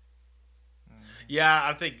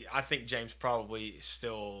 Yeah, I think James probably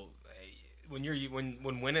still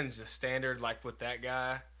when winning's the standard, like with that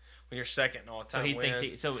guy, when you're second in all time. So he wins,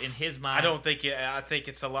 thinks so in his mind. I think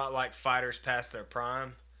it's a lot like fighters past their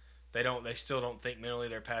prime. They still don't think mentally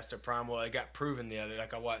they're past their prime. Well, it got proven the other.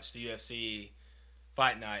 Like I watched the UFC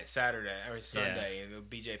fight night Sunday, and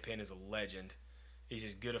BJ Penn is a legend. He's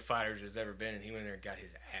as good a fighter as there's ever been, and he went in there and got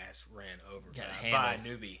his ass ran over by a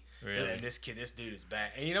newbie. Really? And this dude is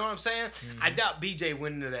bad. And you know what I'm saying? Mm-hmm. I doubt BJ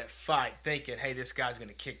went into that fight thinking, hey, this guy's going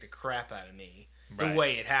to kick the crap out of me. Right. The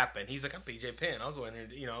way it happened. He's like, I'm BJ Penn. I'll go in here.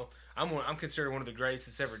 You know, I'm considered one of the greatest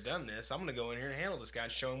that's ever done this. I'm going to go in here and handle this guy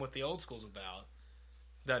and show him what the old school's about.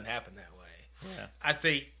 Doesn't happen that way. Yeah.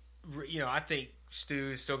 I think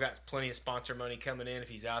Stu's still got plenty of sponsor money coming in if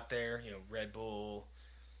he's out there. You know, Red Bull,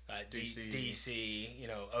 DC,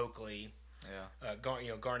 Oakley,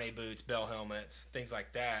 Garnet boots, Bell helmets, things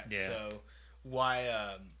like that. Yeah. So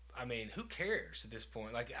why? Who cares at this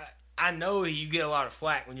point? Like, I know you get a lot of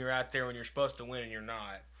flack when you're out there when you're supposed to win and you're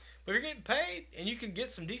not. But if you're getting paid and you can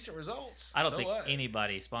get some decent results. I don't think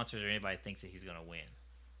anybody, sponsors or anybody, thinks that he's going to win.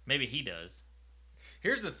 Maybe he does.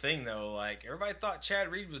 Here's the thing, though. Like, everybody thought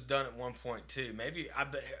Chad Reed was done at one point, too.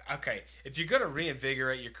 If you're going to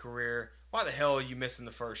reinvigorate your career, why the hell are you missing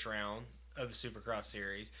the first round of the Supercross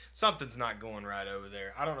Series? Something's not going right over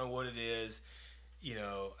there. I don't know what it is. You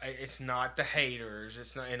know, it's not the haters.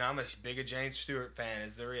 It's not, and I'm as big a James Stewart fan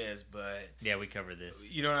as there is, but... Yeah, we covered this.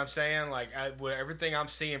 You know what I'm saying? Like, everything I'm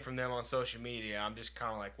seeing from them on social media, I'm just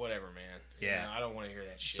kind of like, whatever, man. Yeah. You know, I don't want to hear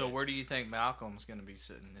that shit. So where do you think Malcolm's going to be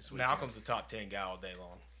sitting this week? Malcolm's the top 10 guy all day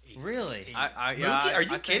long. Easy. Really? Are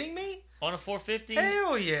you kidding me? On a 450?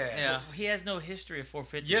 Hell yes. Yeah. He has no history of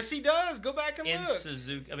 450. Yes, he does. Go back and look. In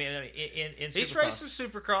Suzuki. In He's raced some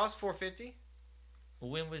Supercross 450.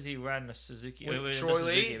 When was he riding a Suzuki? Troy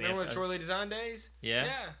Lee. Remember Troy Lee Design Days? Yeah.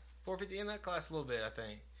 Yeah. 450 in that class a little bit, I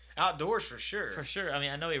think. Outdoors for sure. For sure. I mean,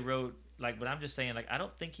 I know he rode, but I'm just saying, I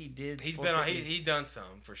don't think he did. He's been on. He's done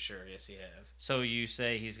some for sure. Yes, he has. So you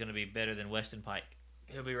say he's going to be better than Weston Pike?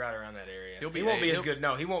 He'll be right around that area. He won't be as good.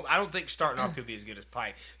 No, he won't. I don't think starting off he'll be as good as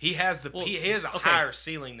Pike. He has he has a higher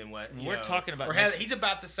ceiling than what we're talking about. He's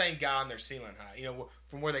about the same guy on their ceiling height. You know,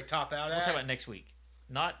 from where they top out at. We're talking about next week.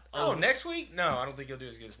 Next week? No, I don't think he'll do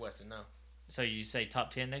as good as Weston. No. So you say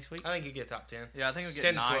top 10 next week? I think he'll get top 10. Yeah, I think he'll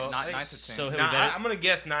get 9 to 10. So I'm going to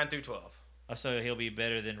guess 9 through 12. So he'll be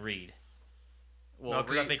better than Reed. Well, no,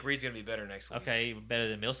 because I think Reed's going to be better next week. Okay, better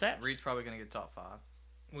than Millsap? Reed's probably going to get top 5.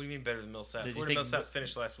 What do you mean better than Millsap? Where did Millsap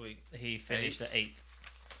finish last week? He finished the 8th.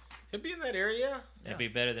 He'll be in that area. He'll be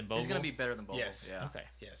better than Bogle. He's going to be better than Bogle. Yes. Yeah. Okay.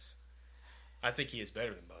 Yes. I think he is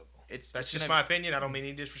better than Bogle. That's just my my opinion. I don't mean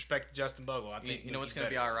any disrespect to Justin Bogle. I think you know what's going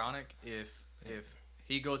to be ironic if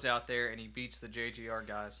he goes out there and he beats the JGR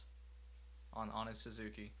guys on his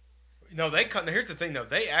Suzuki. No, here's the thing though.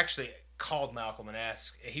 They actually called Malcolm and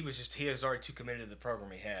asked. He was already too committed to the program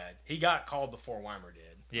he had. He got called before Weimer did.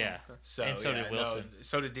 Yeah. Okay. So did Wilson.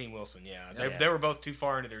 So did Dean Wilson. Yeah. They were both too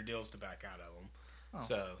far into their deals to back out of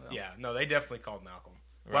them. They definitely called Malcolm.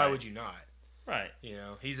 Right. Why would you not? Right. You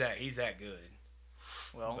know, he's that good.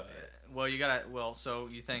 So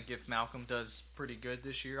you think if Malcolm does pretty good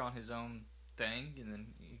this year on his own thing, and then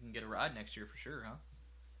you can get a ride next year for sure,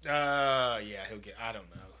 huh? Yeah, he'll get. I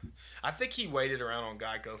don't know. I think he waited around on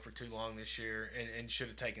Geico for too long this year, and should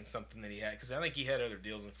have taken something that he had, because I think he had other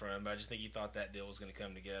deals in front of him. But I just think he thought that deal was going to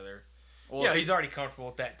come together. Well, he's already comfortable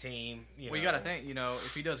with that team. You got to think,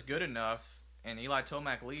 if he does good enough. And Eli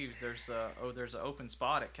Tomac leaves. There's an open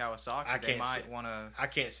spot at Kawasaki. I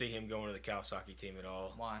can't see him going to the Kawasaki team at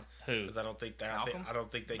all. Why? Who? Because I don't think that. I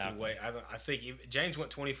don't think they can wait. I think James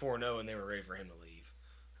went 24-0 and they were ready for him to leave.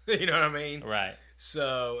 You know what I mean? Right.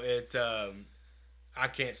 So I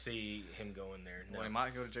can't see him going there. No. Well, he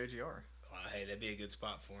might go to JGR. Hey, that'd be a good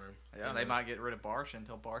spot for him. Yeah, they might get rid of Barsha and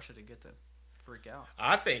tell Barsha to get the freak out.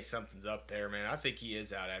 I think something's up there, man. I think he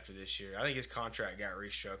is out after this year. I think his contract got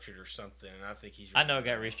restructured or something, and I think he's. I know it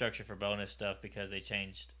got restructured for bonus stuff because they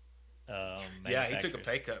changed Yeah, he took a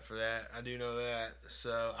pay cut for that. I do know that.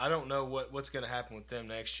 So I don't know what's going to happen with them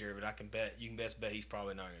next year, but you can best bet he's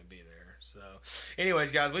probably not going to be there. So,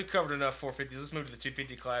 anyways, guys, we've covered enough 450s. Let's move to the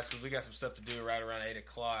 250 classes. We got some stuff to do right around 8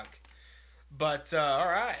 o'clock. But, all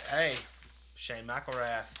right. Hey, Shane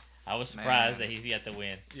McElrath. I was surprised that he's got the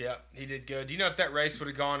win. Yeah, he did good. Do you know if that race would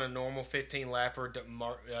have gone a normal 15-lapper,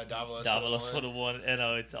 Davalos would have won. I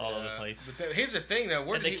know, it's all over the place. But here's the thing, though.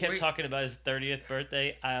 They kept talking about his 30th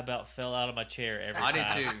birthday. I about fell out of my chair every time. I did,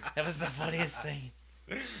 too. That was the funniest thing.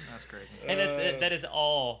 That's crazy. And that is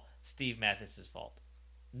all Steve Mathis' fault.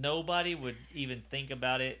 Nobody would even think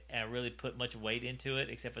about it and really put much weight into it,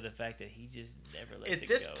 except for the fact that he just never lets it go. At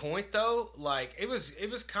this point, though, like it was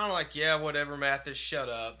kind of like, yeah, whatever, Mathis, shut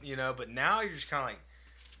up, you know. But now you're just kind of like,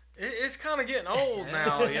 it's kind of getting old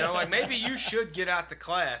now, you know. Like maybe you should get out the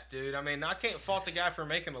class, dude. I mean, I can't fault the guy for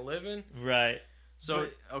making a living, right? So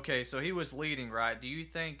okay, so he was leading, right? Do you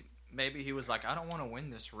think maybe he was like, I don't want to win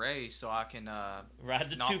this race, so I can ride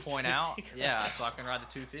the not 250 point out, yeah, so I can ride the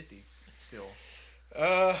 250 still.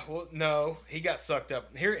 Well, no, he got sucked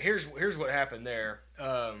up. Here's what happened there.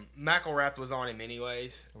 McElrath was on him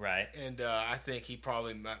anyways, right? And I think he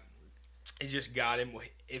just got him.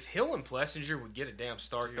 If Hill and Plessinger would get a damn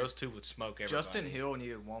start, dude, those two would smoke everybody. Justin Hill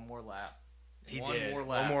needed one more lap.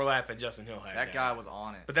 One more lap, and Justin Hill had that guy was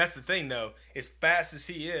on it. But that's the thing, though. As fast as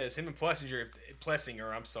he is, him and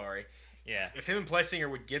Plessinger, I'm sorry. Yeah. If him and Plessinger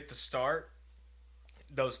would get the start,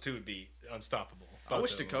 those two would be unstoppable. I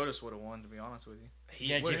wish Dakotas would have won, to be honest with you.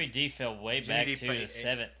 Jimmy D fell way back to the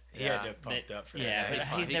 7th. He had to have pumped up for that. Yeah,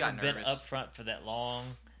 but he's never been up front for that long.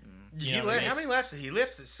 How many laps did he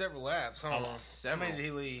lift? Several laps. How many did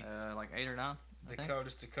he lead? Like 8 or 9.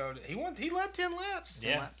 Dakota. He led 10 laps.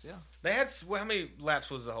 10 laps, yeah. They had how many laps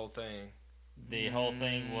was the whole thing? The whole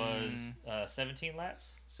thing was 17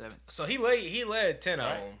 laps. 7. So he led 10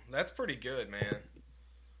 of them. That's pretty good, man.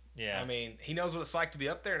 Yeah. I mean, he knows what it's like to be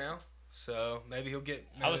up there now. So maybe he'll get.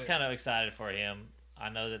 I was kind of excited for him. I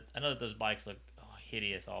know that those bikes look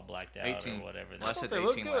hideous, all blacked out 18. or whatever. I thought they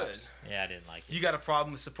look good. Laps. Yeah, I didn't like it. You got a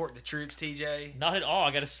problem with supporting the troops, TJ? Not at all.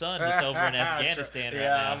 I got a son that's over in Afghanistan right now.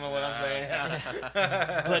 Yeah, I know what I'm saying.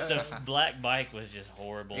 But the black bike was just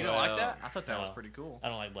horrible. You don't like that? I thought that was pretty cool. I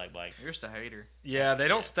don't like black bikes. You're just a hater. Yeah, they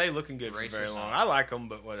don't stay looking good for very long. I like them,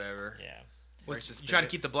 but whatever. Yeah. You trying to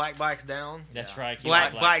keep the black bikes down? That's right.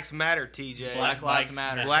 Black bikes matter, TJ. Black lives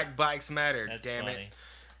matter. Black bikes matter. That's damn funny. it.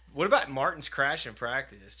 What about Martin's crash in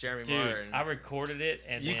practice, Jeremy Martin? I recorded it,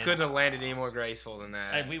 and you couldn't have landed any more graceful than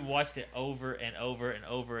that. And we watched it over and over and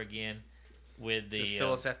over again with the. Does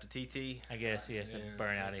Phyllis have to TT? I guess he has to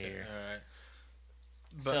burn out of here. All right.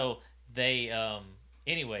 So they,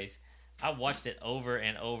 anyways, I watched it over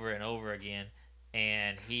and over and over again,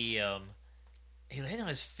 and he landed on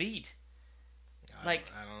his feet. I don't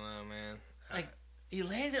know, man. He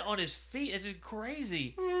landed on his feet. It's just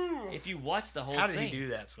crazy. If you watch the whole thing. How did he do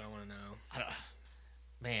that? That's what I want to know.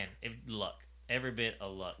 Man, luck. Every bit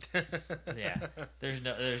of luck. Yeah. There's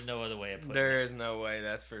no other way of putting it. There is no way,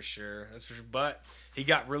 that's for sure. But he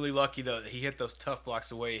got really lucky, though. He hit those tough blocks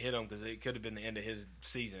the way he hit them because it could have been the end of his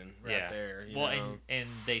season right there. You know? And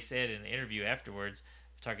they said in the interview afterwards,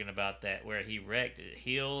 talking about that, where he wrecked,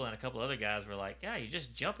 Hill and a couple other guys were like, yeah, you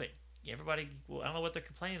just jump it. Everybody, I don't know what they're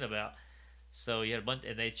complaining about. So you had a bunch,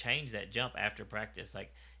 and they changed that jump after practice.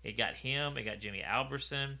 Like it got him, it got Jimmy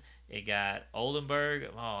Alberson, it got Oldenburg.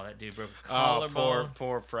 Oh, that dude broke a collarbone. Oh,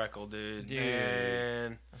 poor Freckle, dude.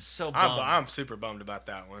 Man, I'm so bummed. I'm super bummed about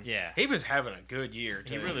that one. Yeah, he was having a good year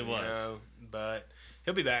too. He really was. You know? But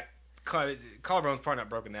he'll be back. Collarbone's probably not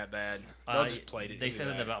broken that bad. They'll just plate it. They said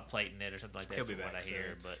something about plating it or something like that. He'll be back. What I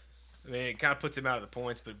hear, but. I mean, it kind of puts him out of the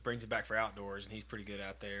points, but brings him back for outdoors, and he's pretty good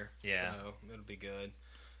out there. Yeah, so it'll be good.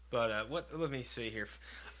 But let me see here,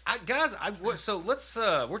 guys. So let's.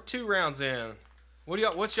 We're 2 rounds in.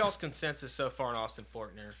 What's y'all's consensus so far on Austin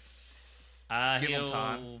Fortner? Give him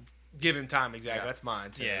time. Give him time. Exactly. Yeah. That's mine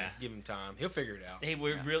too. Yeah. Give him time. He'll figure it out.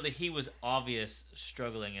 He was obvious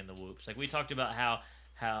struggling in the whoops. Like we talked about how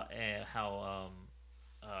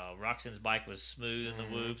Roxon's bike was smooth in the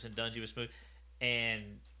whoops and Dungey was smooth. And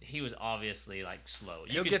he was obviously like slow.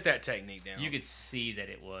 He'll get that technique down. You could see that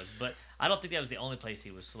it was, but I don't think that was the only place he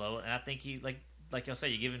was slow. And I think he like y'all say,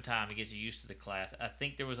 you give him time, he gets you used to the class. I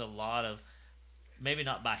think there was a lot of, maybe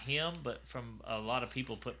not by him, but from a lot of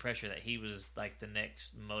people put pressure that he was like the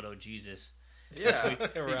next Moto Jesus. Yeah,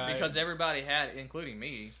 right. Because everybody had, including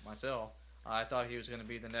me, myself, I thought he was going to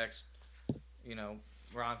be the next,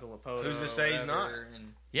 Ryan Villapoto. Who's to say he's not?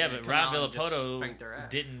 But Ryan Villapoto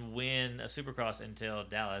didn't win a Supercross until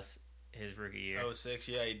Dallas his rookie year. 06,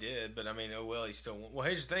 yeah, he did. But, I mean, he still won. Well,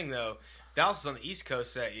 here's the thing, though. Dallas was on the East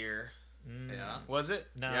Coast that year. Yeah. Was it?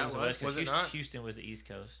 No, Yeah, it was the West Was Coast. it not? Houston was the East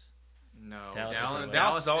Coast. No,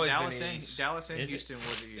 Dallas has always been East. Dallas and Is it? Houston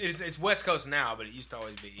was the East. It's West Coast now, but it used to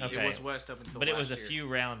always be East. Okay. It was West up until But it last was a year. few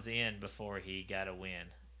rounds in before he got a win.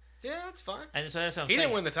 Yeah, that's fine. And so that's what I'm He saying.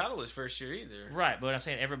 didn't win the title his first year either. Right, but I'm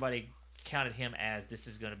saying everybody counted him as this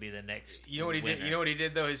is going to be the next. You know what he did? winner. You know what he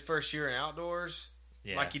did though? His first year in outdoors,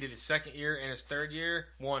 Yeah. like he did his second year and his third year,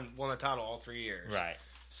 won the title all 3 years. Right.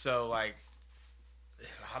 So like,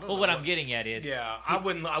 I don't know. Well, what I'm getting at is, I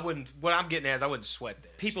wouldn't. What I'm getting at is I wouldn't sweat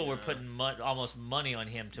this. people you were know? putting almost money on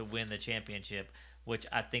him to win the championship, which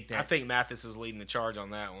I think that. I think Mathis was leading the charge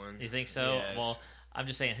on that one. You think so? Yes. Well, I'm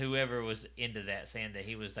just saying whoever was into that, saying that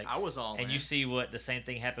he was like. I was all in. And you see what the same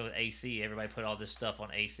thing happened with AC. Everybody put all this stuff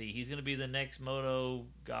on AC. He's going to be the next Moto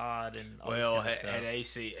God and all Well, this kind of stuff. had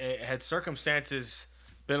AC had circumstances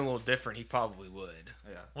been a little different, he probably would.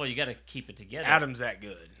 Yeah. Well, you got to keep it together. Adam's that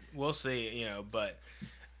good. We'll see, but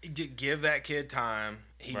give that kid time.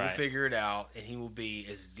 He will Right. figure it out, and he will be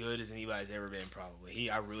as good as anybody's ever been. Probably.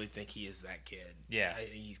 I really think he is that kid. Yeah. I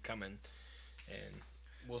think he's coming, and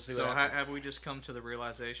we'll see. So what happens. have we just come to the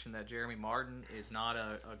realization that Jeremy Martin is not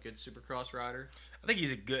a good Supercross rider? I think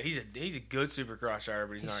he's a good Supercross rider,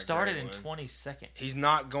 but he's He not. started a in great one. 22nd. He's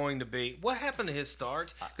not going to be. What happened to his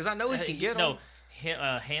starts? Because I know he can get them.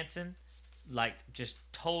 No, Hansen, like just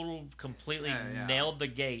completely Yeah. nailed the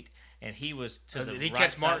gate, and he was to the Did he right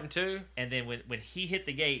catch side. Martin too? And then when he hit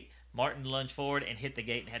the gate, Martin lunged forward and hit the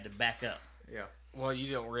gate and had to back up. Yeah. Well,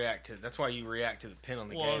 you don't react to. That's why you react to the pin on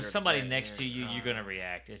the gate. Well, or the somebody gate, next to yeah. you, you're going to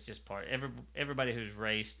react. It's just part. Everybody who's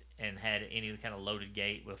raced and had any kind of loaded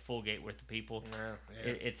gate with full gate worth of people,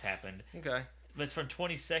 Yeah. it's happened. Okay. But it's from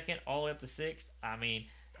 22nd all the way up to 6th. I mean,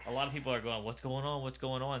 a lot of people are going, "What's going on? What's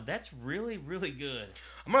going on?" That's really, really good.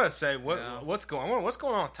 I'm gonna say Yeah. what's going on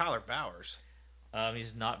with Tyler Bowers?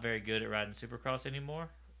 He's not very good at riding Supercross anymore.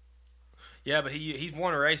 Yeah, but he's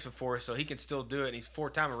won a race before, so he can still do it. And he's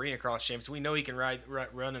 4-time arena cross champion, so we know he can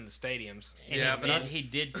run in the stadiums. And Yeah, but he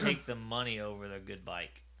did take the money over the good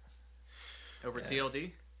bike. Over Yeah.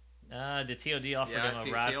 TLD? The TLD offered Yeah, him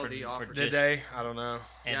a ride TLD for offered- Did just, they? I don't know.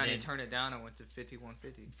 and And he then, turned it down and went to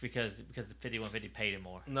 5150. because the 5150 paid him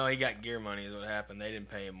more. No, he got gear money is what happened. They didn't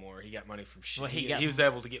pay him more. He got money from Well, he was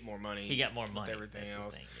able to get more money. He got more with money. everything That's the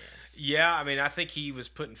else. thing, Yeah, I mean, I think he was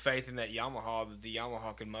putting faith in that Yamaha that the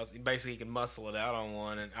Yamaha could basically he could muscle it out on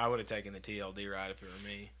one, and I would have taken the TLD ride if it were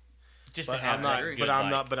me. Just But to have I'm not. a good But I'm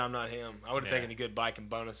bike. not. But I'm not him. I would have Yeah. taken a good bike and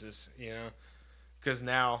bonuses. Because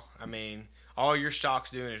now, I mean, all your stock's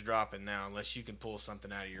doing is dropping now, unless you can pull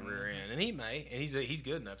something out of your rear end, and he may, and he's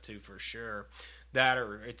good enough to for sure. That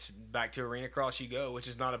or it's back to arena cross you go, which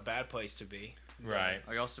is not a bad place to be. Right.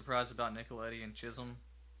 Are y'all surprised about Nicoletti and Chisholm?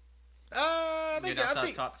 I think. Get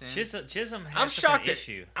outside top 10? Chisholm I'm has shocked an that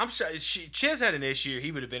issue. I'm shocked. Chiz had an issue.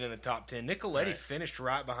 He would have been in the top 10. Nicoletti Right. finished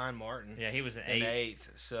right behind Martin. Yeah, he was an in 8th.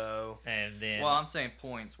 eighth. So And then Well, I'm saying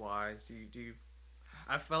points-wise. Do you...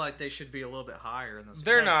 I feel like they should be a little bit higher in those.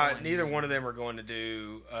 they're not. points. Neither one of them are going to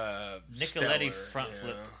do. Nicoletti stellar, front you know.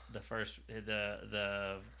 flipped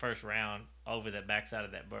the first round over the backside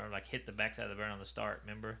of that berm, like hit the backside of the berm on the start.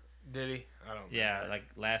 Remember? Did he? I don't. Yeah, remember. like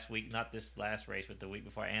last week, not this last race, but the week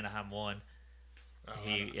before Anaheim won. Oh,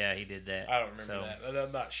 He did that. I don't remember So- that. But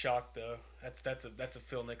I'm not shocked though. That's a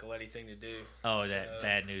Phil Nicoletti thing to do. Oh, that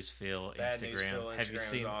Bad News Phil Bad Instagram. News Phil Have you Instagram is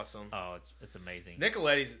seen? awesome. Oh, it's amazing.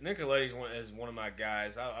 Nicoletti's one of my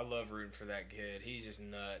guys. I love rooting for that kid. He's just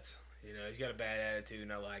nuts. He's got a bad attitude,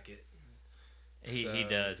 and I like it. He So-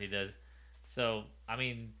 does. So I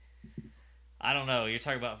mean, I don't know. You're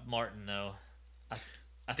talking about Martin though.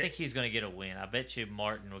 I think he's going to get a win. I bet you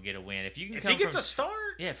Martin will get a win if you can. If come he gets from, a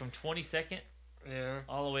start, from 22nd yeah.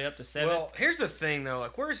 all the way up to 7th. Well, here's the thing though.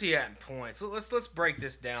 Like, where's he at in points? Let's break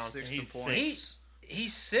this down. Sixth in He's points.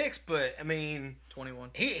 He's 6, but I mean,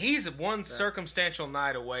 21. he's one circumstantial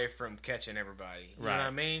night away from catching everybody. You know what I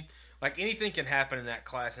Right. mean? Like, anything can happen in that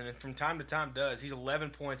class, and from time to time does. He's 11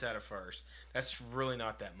 points out of first. That's really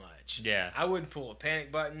not that much. Yeah. I wouldn't pull a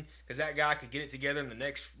panic button because that guy could get it together in the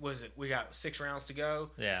next. We got 6 rounds to go.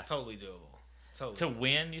 Yeah. It's totally doable. Totally. to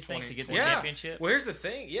win, you think, 20 to get the yeah. championship? Well, here's the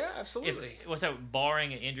thing. Yeah, absolutely. What's that?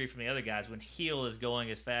 Barring an injury from the other guys, when Heel is going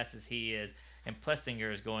as fast as he is, and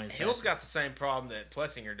Plessinger is going as Hill's fast got as, the same problem that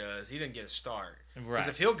Plessinger does. He didn't get a start. Because Right.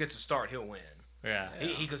 if Hill gets a start, he'll win. Yeah.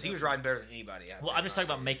 Because he was riding better than anybody out Well, there, I'm just talking in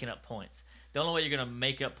my about making up points. The only way you're going to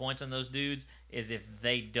make up points on those dudes is if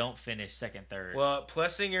they don't finish second, third. Well,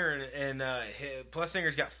 Plessinger and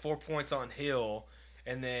Plessinger's got 4 points on Hill,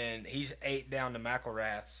 and then he's 8 down to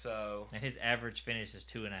McElrath. So and his average finish is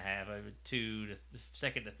 2.5,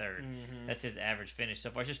 second to third. Mm-hmm. That's his average finish so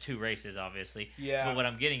far. It's just 2 races, obviously. Yeah. But what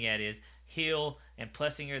I'm getting at is Hill and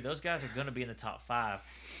Plessinger. Those guys are going to be in the top 5,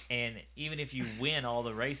 and even if you win all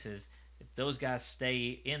the races, if those guys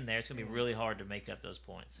stay in there, it's going to be really hard to make up those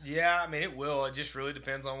points. Yeah, I mean, it will. It just really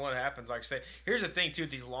depends on what happens. Like I say, here's the thing, too,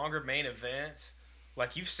 with these longer main events,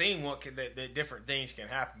 like you've seen the different things can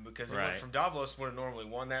happen because he went from Davalos would have normally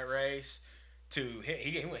won that race to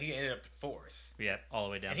he ended up 4th. Yeah, all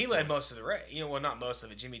the way down. And he led most of the race. Well, not most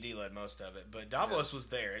of it. Jimmy D led most of it. But Davalos was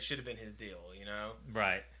there. It should have been his deal,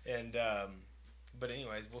 Right. And but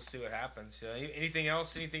anyways, we'll see what happens. Anything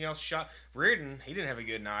else? Shot Reardon. He didn't have a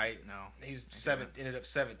good night. No, he was ended up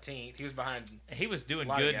 17th. He was behind. He was doing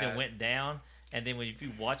good and went down. And then if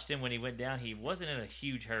you watched him when he went down, he wasn't in a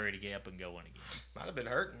huge hurry to get up and going again. Might have been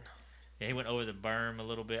hurting. Yeah, he went over the berm a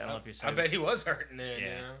little bit. I don't know if you saw. I bet he was hurting then.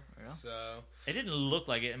 Yeah. So it didn't look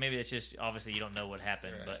like it. Maybe it's just obviously you don't know what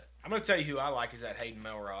happened. Right. But I'm going to tell you who I like is that Hayden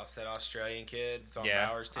Melross, that Australian kid that's on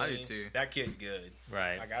Bauer's team. I do too. That kid's good.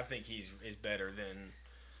 Right. Like I think he's better than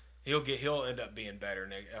he'll end up being better.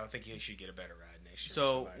 I think he should get a better ride next year.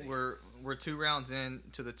 So we're 2 rounds in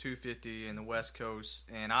to the 250 in the West Coast,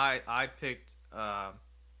 and I picked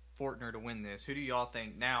Fortner to win this. Who do y'all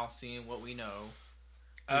think now, seeing what we know?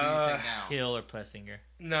 Who do you think now? Hill or Plessinger?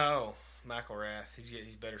 No, McElrath.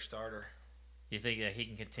 He's better starter. You think that he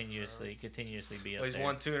can continuously be up he's there?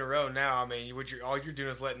 won 2 in a row now. I mean, all you're doing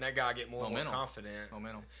is letting that guy get more and more confident.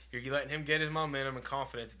 Momentum. You're letting him get his momentum and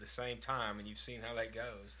confidence at the same time, and you've seen how that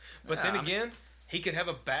goes. But then again, he could have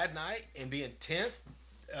a bad night and be in 10th.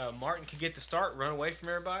 Martin could get the start, run away from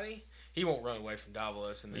everybody. He won't run away from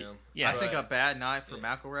Davalos and them. Yeah, I think a bad night for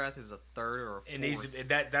McElrath is a 3rd or a 4th. It needs to,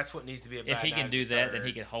 that's what needs to be a bad night. If he can do that, then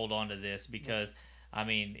he can hold on to this because, I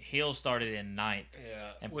mean, Hill started in 9th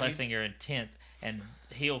and Plessinger in 10th, and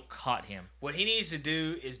Hill caught him. What he needs to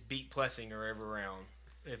do is beat Plessinger every round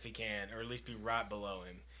if he can, or at least be right below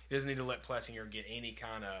him. He doesn't need to let Plessinger get any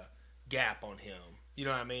kind of gap on him. You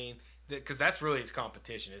know what I mean? Because that's really his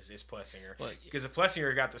competition is Plessinger. Because if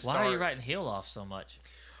Plessinger got the start... Why are you writing Hill off so much?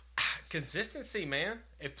 Consistency, man.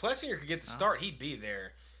 If Plessinger could get the start, he'd be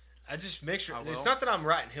there. I just make sure. It's not that I'm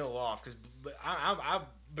writing Hill off, because I've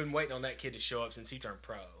been waiting on that kid to show up since he turned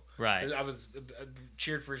pro. Right. I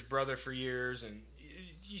cheered for his brother for years, and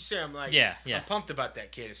you see, I'm like, I'm pumped about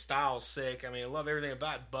that kid. His style's sick. I mean, I love everything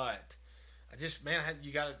about it, but I just, man,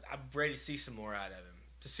 I'm ready to see some more out of him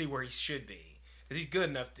to see where he should be. Because he's good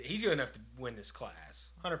enough to win this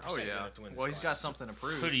class. 100% good enough to win this class. Well, he's got something to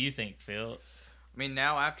prove. Who do you think, Phil? I mean,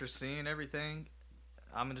 now after seeing everything,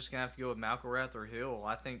 I'm just going to have to go with McElrath or Hill.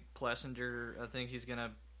 I think Plessinger, he's going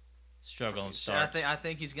to struggle and start. I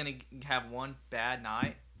think he's going to have one bad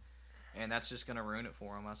night, and that's just going to ruin it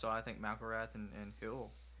for him. So I think McElrath and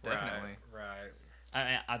Hill, definitely.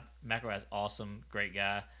 Right. McElrath's awesome, great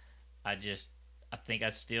guy. I think I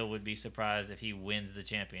still would be surprised if he wins the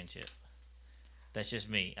championship. That's just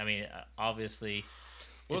me. I mean, obviously...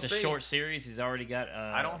 It's a short series. He's already got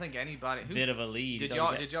I don't think anybody... bit of a lead. Did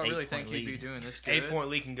y'all really think he'd be doing this good? 8-point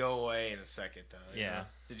lead can go away in a second, though. Yeah.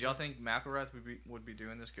 Did y'all think McElrath would be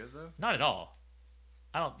doing this good, though? Not at all.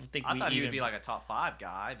 I don't think I thought he would be like a top 5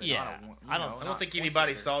 guy. But I don't think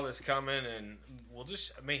anybody saw this coming, and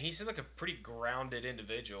he seems like a pretty grounded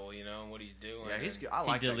individual, in what he's doing. Yeah, he's good. I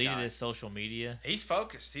like that guy. He deleted his his social media. He's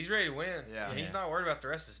focused. He's ready to win. Yeah. He's not worried about the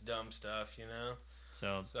rest of this dumb stuff,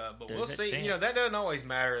 So, but we'll see. That doesn't always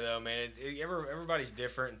matter, though, man. Everybody's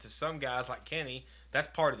different. And to some guys like Kenny, that's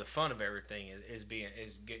part of the fun of everything is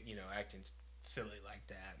acting silly like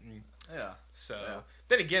that. And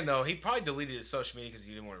then again, though, he probably deleted his social media because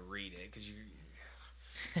he didn't want to read it.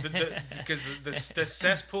 Because the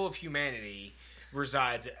cesspool of humanity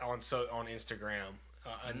resides on Instagram,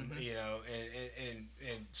 and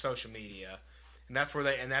social media. And that's where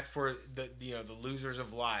the losers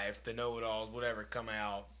of life, the know-it-alls, whatever, come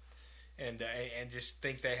out and just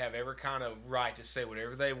think they have every kind of right to say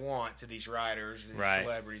whatever they want to these writers, these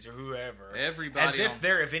celebrities, or whoever, everybody, as if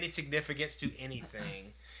they're of any significance to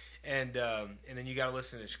anything. And then you got to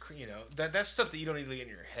listen to this, that's stuff that you don't need to get in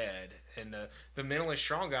your head. And the mentally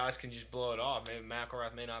strong guys can just blow it off. Maybe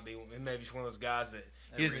McElrath may not be. Maybe he's one of those guys that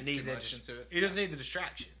he doesn't need that. He doesn't need the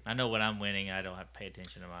distraction. I know when I'm winning, I don't have to pay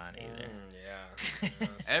attention to mine either.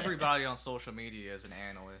 Everybody on social media is an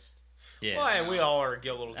analyst. Yeah. Well, and we all are a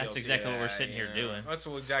little guilty. That's exactly what we're sitting here doing. That's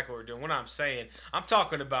exactly what we're doing. What I'm saying, I'm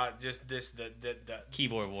talking about just the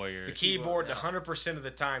keyboard warriors. The 100% of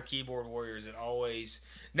the time, keyboard warriors that always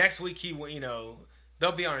next week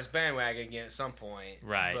they'll be on his bandwagon again at some point.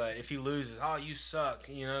 Right. But if he loses, you suck.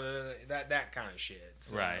 That kind of shit.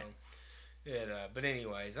 So, right. But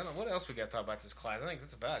anyways, I don't know what else we got to talk about this class. I think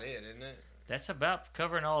that's about it, isn't it? That's about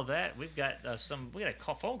covering all that. We've got we got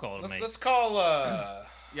a phone call to make. Let's call.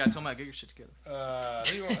 Yeah, tell me, get your shit together.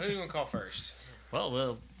 Who you want to call first?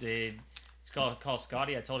 Well, call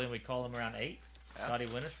Scotty. I told him we'd call him around 8. Yeah. Scotty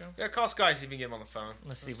Winterstrom. Yeah, call Scotty, see if we can get him on the phone.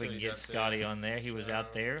 Let's see if we can get Scotty on there. He was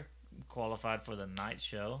out there, qualified for the night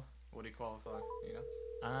show. What did he qualify? You know?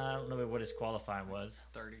 I don't know what his qualifying was.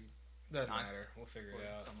 30. Doesn't matter. We'll figure it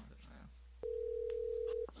out.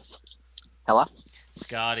 Hello?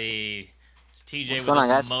 Scotty. It's TJ What's with on,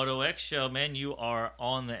 the guys? Moto X show, man. You are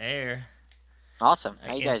on the air. Awesome.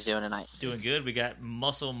 How you guys doing tonight? Doing good. We got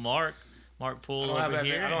Muscle Mark Poole over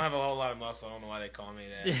here. I don't have a whole lot of muscle. I don't know why they call me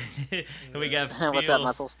that. And we got What's up,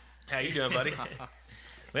 Muscles? How you doing, buddy?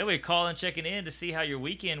 Well, we're calling, checking in to see how your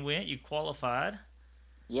weekend went. You qualified.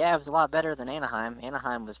 Yeah, it was a lot better than Anaheim.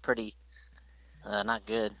 Anaheim was pretty not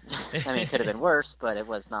good. I mean, it could have been worse, but it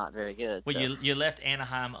was not very good. Well, so. you left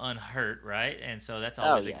Anaheim unhurt, right? And so that's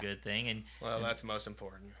always a good thing. And that's most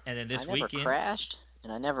important. And then this weekend, I weekend, never crashed,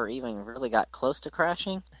 and I never even really got close to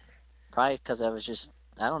crashing. Probably because I was just,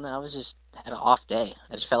 I don't know, had an off day.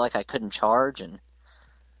 I just felt like I couldn't charge, and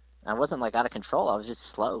I wasn't like out of control. I was just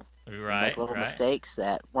slow. Right. Make little mistakes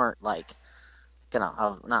that weren't like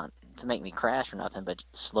not to make me crash or nothing, but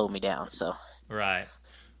slow me down. So. Right.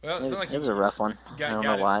 Well, it was a rough one. I don't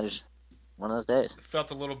know why. Just one of those days. Felt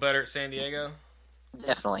a little better at San Diego?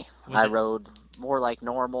 Definitely. I rode more like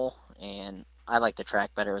normal, and I liked the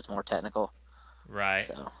track better. It was more technical. Right.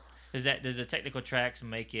 So. Does the technical tracks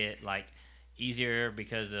make it like easier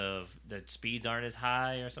because of the speeds aren't as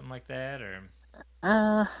high or something like that, or?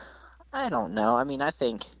 I don't know. I mean,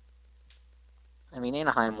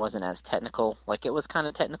 Anaheim wasn't as technical. Like, it was kind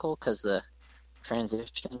of technical because the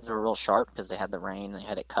transitions were real sharp because they had the rain, they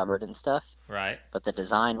had it covered and stuff. Right. But the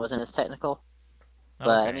design wasn't as technical.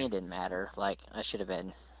 But I mean, it didn't matter. Like, I should have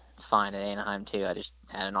been fine at Anaheim too. I just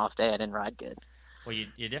had an off day. I didn't ride good. Well,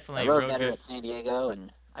 you definitely I rode better at San Diego,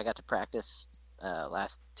 and I got to practice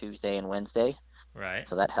last Tuesday and Wednesday. Right.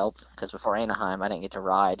 So that helped because before Anaheim, I didn't get to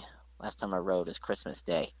ride. Last time I rode was Christmas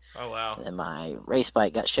Day. Oh wow! And then my race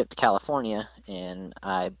bike got shipped to California, and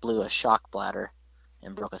I blew a shock bladder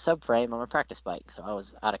and broke a subframe on my practice bike, so I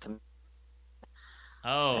was out of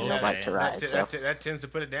no bike to ride. That tends to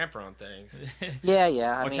put a damper on things.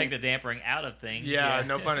 Yeah. Or take the dampering out of things. Yeah,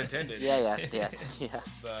 no pun intended. Yeah.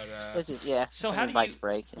 But it's just, So how do bikes you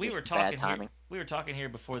break? We were talking here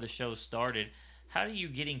before the show started. How do you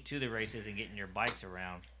getting to the races and getting your bikes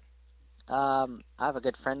around? I have a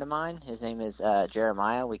good friend of mine. His name is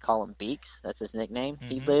Jeremiah. We call him Beaks. That's his nickname. Mm-hmm.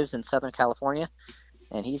 He lives in Southern California,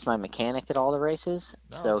 and he's my mechanic at all the races.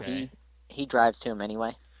 So he drives to him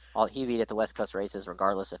anyway. He'd be at the West Coast races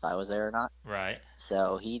regardless if I was there or not. Right.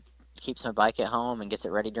 So he keeps my bike at home and gets it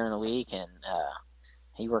ready during the week, and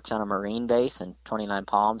he works on a Marine base in 29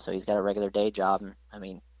 Palms, so he's got a regular day job. And I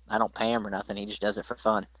mean, I don't pay him or nothing. He just does it for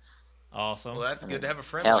fun. Awesome. Well, that's good to have a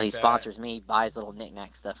friend. Hell, like he that. sponsors me, buys little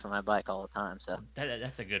knick-knack stuff for my bike all the time. So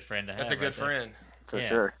that's a good friend to have. That's a good friend. For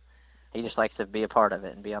sure. He just likes to be a part of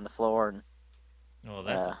it and be on the floor. And well,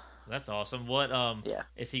 that's awesome. What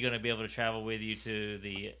is he going to be able to travel with you to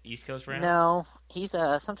the East Coast rounds? No, he's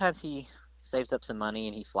sometimes he saves up some money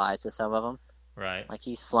and he flies to some of them. Right. Like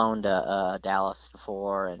he's flown to Dallas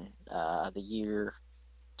before, and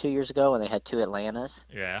 2 years ago when they had 2 Atlantas.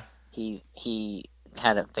 Yeah. He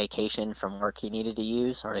had a vacation from work he needed to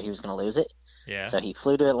use, or he was going to lose it. Yeah. So he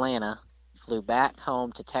flew to Atlanta, flew back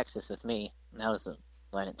home to Texas with me. And that was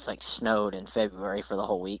when it's like snowed in February for the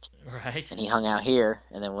whole week. Right. And he hung out here,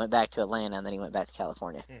 and then went back to Atlanta, and then he went back to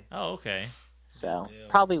California. Oh, okay. So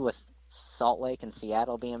probably with Salt Lake and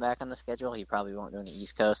Seattle being back on the schedule, he probably won't do the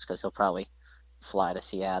East Coast because he'll probably fly to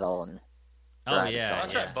Seattle and drive to Salt Lake.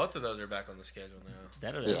 That's right. Both of those are back on the schedule now.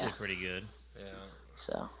 That'll be pretty good. Yeah.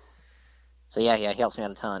 So yeah, he helps me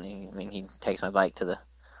out a ton. He takes my bike to the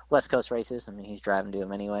West Coast races. I mean, he's driving to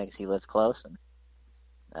them anyway because he lives close, and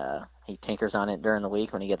he tinkers on it during the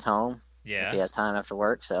week when he gets home. Yeah. If he has time after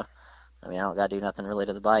work. So, I mean, I don't got to do nothing really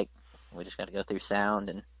to the bike. We just got to go through sound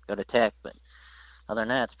and go to tech. But other than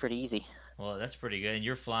that, it's pretty easy. Well, that's pretty good. And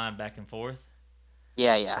you're flying back and forth?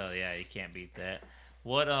 Yeah. So, yeah, you can't beat that.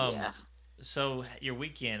 What, So your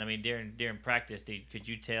weekend, I mean, during practice, could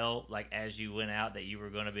you tell, like, as you went out that you were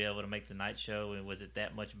going to be able to make the night show, and was it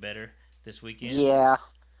that much better this weekend? Yeah.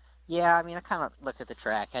 I mean, I kind of looked at the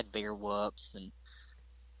track, had bigger whoops, and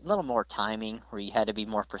a little more timing where you had to be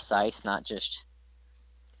more precise, not just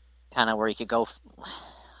kind of where you could go.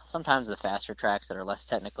 Sometimes the faster tracks that are less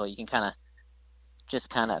technical, you can kind of just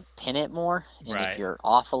kind of pin it more. And Right. if you're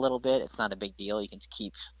off a little bit, it's not a big deal. You can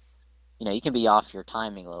keep, you can be off your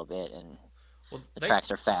timing a little bit, and the tracks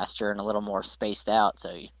are faster and a little more spaced out. So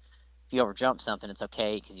if you overjump something, it's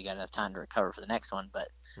okay because you got enough time to recover for the next one. But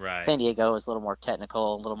Right. San Diego is a little more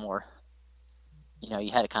technical, a little more,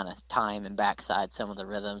 you had to kind of time and backside some of the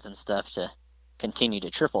rhythms and stuff to continue to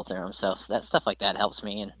triple through them. So that stuff like that helps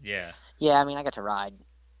me. And Yeah. I mean, I got to ride,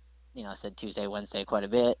 I said Tuesday, Wednesday quite a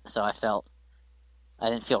bit. So I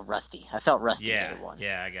didn't feel rusty. I felt rusty Yeah. day one.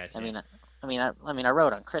 Yeah, I got you. I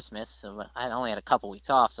rode on Christmas, so I only had a couple weeks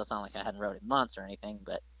off, so it's not like I hadn't rode in months or anything.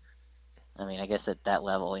 But I mean, I guess at that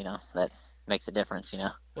level, that makes a difference.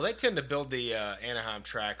 Well, they tend to build the Anaheim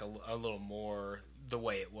track a little more the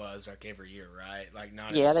way it was like every year, right? Like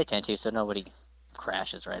not. Yeah, they tend to, so nobody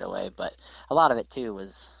crashes right away. But a lot of it too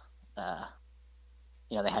was,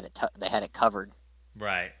 they had it covered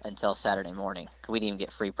right until Saturday morning. We didn't even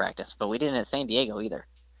get free practice, but we didn't at San Diego either.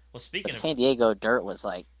 Well, speaking of San Diego, dirt was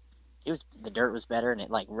like, the dirt was better and it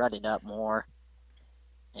like rutted up more.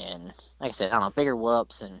 And like I said, I don't know, bigger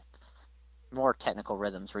whoops and more technical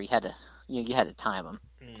rhythms where you had to time them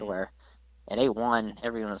to where at A1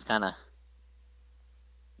 everyone was kind of,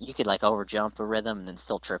 you could like over jump a rhythm and then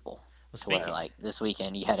still triple. Well, to where like this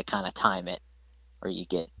weekend you had to kind of time it or you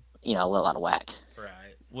get a little out of whack.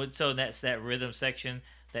 Right. So that's that rhythm section,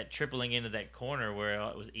 that tripling into that corner where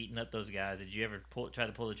it was eating up those guys. Did you ever try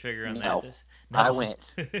to pull the trigger on that? No,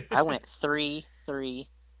 I went 3-3-2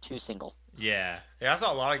 single. Yeah. Yeah, I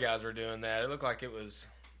saw a lot of guys were doing that. It looked like it was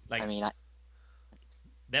like. I mean,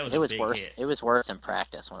 that was it was big worse. hit. It was worse in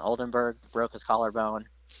practice when Oldenburg broke his collarbone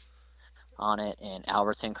on it and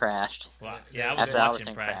Albertson crashed. Wow. Yeah, I was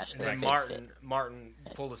watching practice. And then Martin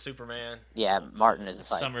pulled a Superman. Yeah, Martin is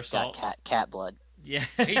like somersault. Got cat blood. Yeah,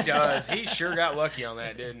 he does. He sure got lucky on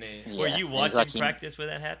that, didn't he? Yeah. Were you watching practice when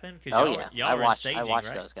that happened? I watched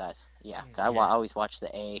right? those guys. Yeah, I always watch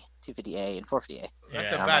the A, 250A, and 450A.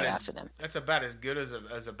 That's about as good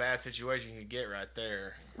as a bad situation you could get right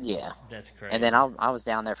there. Yeah, that's crazy. And then I was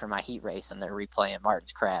down there for my heat race, and they're replaying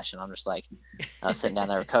Martin's crash, and I'm just like, I was sitting down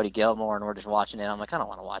there with Cody Gilmore, and we're just watching it. I'm like, I don't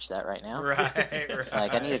want to watch that right now. Right.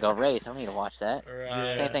 Like I need to go race. I don't need to watch that.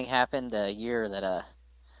 Right. Same thing happened a year that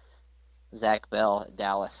Zach Bell at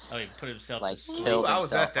Dallas. Oh, he put himself like to killed I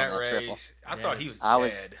was at that race. Triple. I thought he was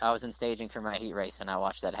dead. I was in staging for my heat race, and I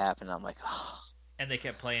watched that happen. And I'm like, oh. And they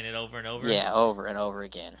kept playing it over and over. Yeah, over and over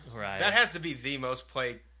again. Right. That has to be the most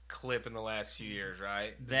played clip in the last few years,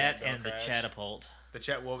 right? That and the catapult.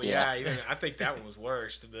 Even I think that one was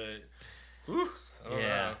worst, but. Whew. I don't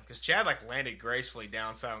know. Because Chad landed gracefully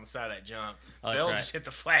downside on the side of that jump. Bell just hit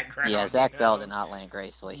the flat ground. Yeah, Zach Bell did not land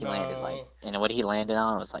gracefully. He landed and what he landed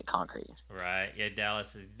on was like concrete. Right. Yeah,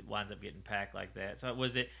 Dallas winds up getting packed like that. So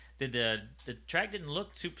did the track didn't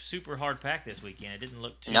look super hard packed this weekend? It didn't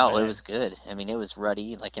look too bad. It was good. I mean, it was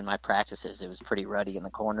ruddy. Like in my practices, it was pretty ruddy in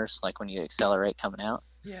the corners, like when you accelerate coming out.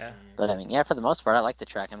 Yeah. But I mean, for the most part, I like the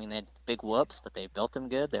track. I mean, they had big whoops, but they built them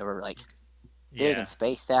good. They were like big and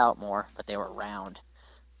spaced out more, but they were round.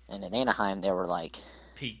 And in Anaheim, they were like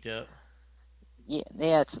peaked up.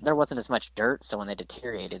 Yeah. There wasn't as much dirt, so when they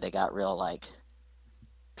deteriorated, they got real like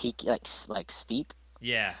peak, like steep.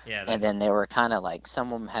 Yeah. And then they were kind of like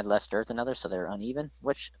some of them had less dirt than others, so they were uneven,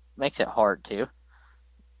 which makes it hard too.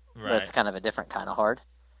 Right. But it's kind of a different kind of hard.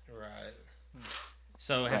 Right.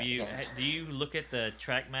 So do you look at the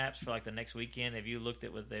track maps for like the next weekend? Have you looked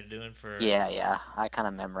at what they're doing for? Yeah. I kind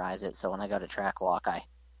of memorize it, so when I go to track walk, I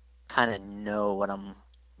kind of know what I'm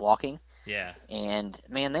walking. Yeah. And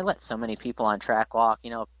man, they let so many people on track walk.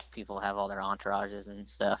 People have all their entourages and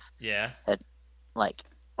stuff. Yeah. That like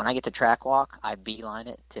when I get to track walk, I beeline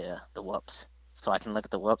it to the whoops, so I can look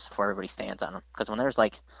at the whoops before everybody stands on them. Because when there's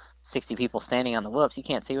like 60 people standing on the whoops, you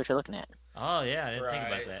can't see what you're looking at. Oh yeah, I didn't think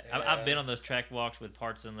about that. Yeah. I've been on those track walks with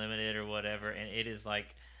Parts Unlimited or whatever, and it is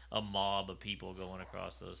like a mob of people going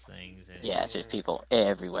across those things. And it's just people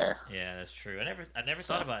everywhere. Yeah, that's true. I never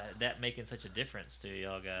thought about that making such a difference to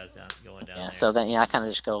y'all guys going down there. So then I kind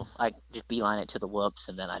of I just beeline it to the whoops,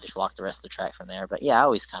 and then I just walk the rest of the track from there. But I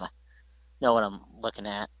always kind of know what I'm looking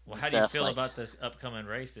at. Well, how do you feel about this upcoming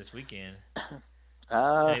race this weekend?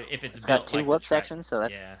 If it's got two whoop sections, so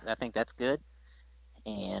I think that's good,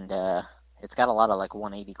 and it's got a lot of like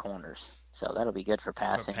 180 corners, so that'll be good for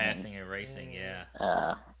passing. For passing and racing,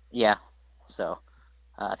 yeah. So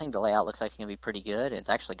I think the layout looks like it's gonna be pretty good. It's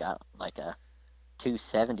actually got like a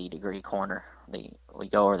 270-degree corner. We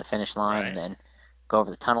go over the finish line and then go over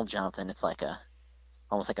the tunnel jump, and it's like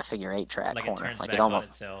almost like a figure 8 track like corner. It turns like back it almost on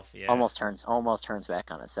itself. Yeah. almost turns back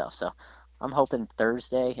on itself. So I'm hoping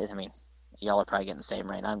Thursday. I mean, y'all are probably getting the same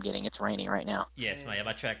rain I'm getting. It's raining right now. Yes,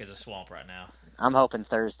 my track is a swamp right now. I'm hoping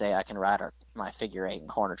Thursday I can ride my figure 8 and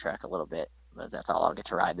corner track a little bit, but that's all I'll get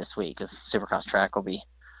to ride this week because Supercross track will be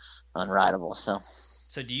unrideable. So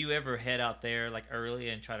do you ever head out there like early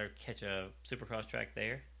and try to catch a Supercross track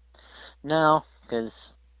there? no,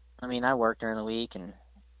 because I mean I work during the week and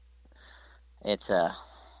it's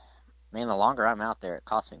man, the longer I'm out there, it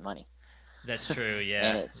costs me money. That's true.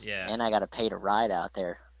 Yeah, and I got to pay to ride out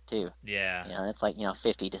there too. Yeah, you know, it's like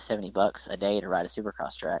 $50 to $70 a day to ride a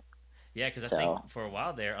Supercross track. Yeah, because I think for a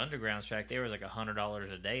while there, Underground's track, there was like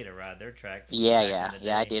 $100 a day to ride their track. Yeah.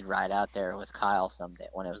 I did ride out there with Kyle someday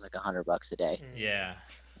when it was like $100 a day. Yeah.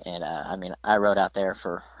 And I mean, I rode out there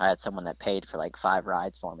I had someone that paid for like 5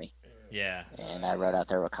 rides for me. Yeah. And I rode out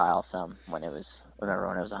there with Kyle some when it was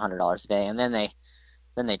 $100 a day, and then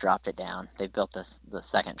they dropped it down. They built the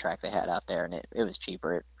second track they had out there, and it was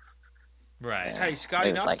cheaper. Right. Hey, Scotty,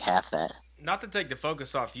 it was like half that. Not to take the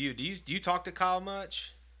focus off you. Do you talk to Kyle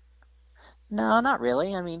much? No, not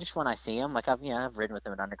really. I mean, just when I see him, like I've ridden with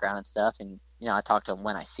him at Underground and stuff, and I talk to him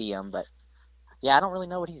when I see him. But yeah, I don't really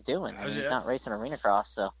know what he's doing. I mean, he's not racing arena cross,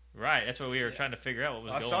 so. Right, that's what we were trying to figure out what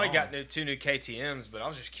was going on. I saw he got 2 new KTMs, but I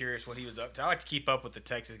was just curious what he was up to. I like to keep up with the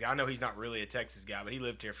Texas guy. I know he's not really a Texas guy, but he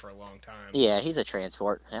lived here for a long time. Yeah, he's a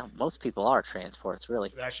transport. Yeah, most people are transports,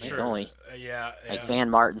 really. That's true. Only, yeah. Like Van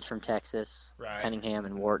Martin's from Texas, right. Cunningham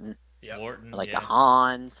and Wharton. Yep. Wharton, like the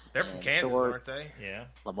Hans. They're from Kansas, Short, aren't they? Yeah.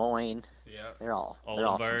 Lemoyne. Yeah. They're all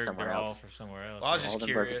from somewhere else. All from somewhere else. Well, I was just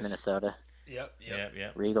Oldenburg curious. is Minnesota. Yep.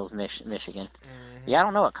 Regal's Michigan. Mm-hmm. Yeah, I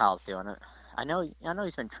don't know what Kyle's doing. I know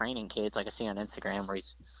he's been training kids, like I see on Instagram, where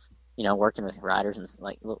he's, working with riders and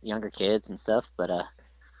like younger kids and stuff. But I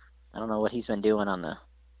don't know what he's been doing on the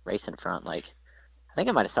racing front. Like, I think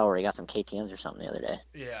I might have saw where he got some KTM's or something the other day.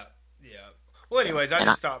 Yeah. Well, anyways, I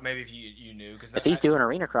just thought maybe if you knew, because if he's doing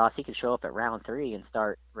arena cross, he could show up at round 3 and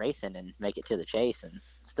start racing and make it to the chase and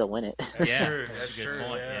still win it. That's true. That's true.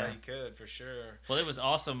 Point, yeah, he could for sure. Well, it was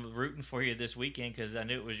awesome rooting for you this weekend because I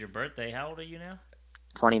knew it was your birthday. How old are you now?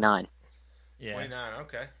 29. Yeah. 29.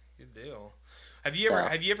 Okay, good deal. Have you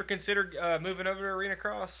ever considered moving over to arena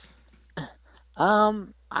cross?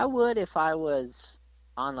 I would if I was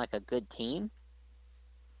on like a good team.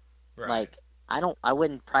 Right. Like I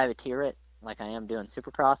wouldn't privateer it like I am doing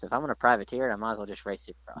Supercross. If I'm going to privateer it, I might as well just race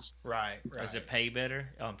Supercross. Right. Does it pay better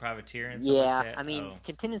on privateering? Yeah, like that? I mean,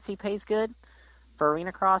 contingency pays good for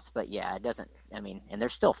arena cross, but yeah, it doesn't. I mean, and they're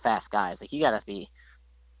still fast guys. Like you got to be,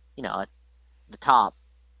 the top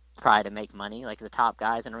probably to make money. Like the top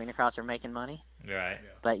guys in arena cross are making money. Right. Yeah.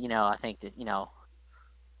 But I think that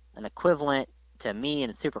an equivalent to me in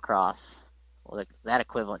Supercross, well, that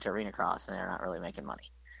equivalent to arena cross, and they're not really making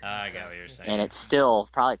money. I got what you're saying. And it's still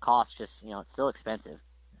probably costs just, it's still expensive.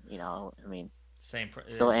 I mean,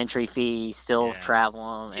 still entry fee, still travel.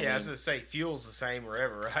 I was going to say, fuel's the same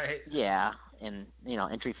wherever, right? Yeah, and,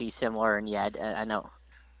 entry fee similar. And, yeah, I know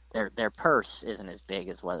their purse isn't as big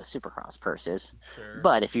as what a Supercross purse is. Sure.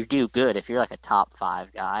 But if you do good, if you're like a top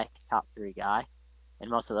 5 guy, top 3 guy, and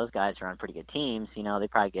most of those guys are on pretty good teams, they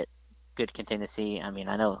probably get good contingency. I mean,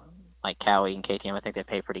 I know, like Cowie and KTM, I think they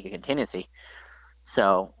pay pretty good contingency.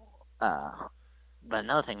 So, but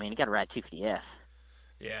another thing, man, you got to ride 250F.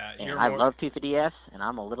 Yeah, and I love 250Fs, and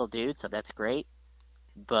I'm a little dude, so that's great.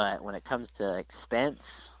 But when it comes to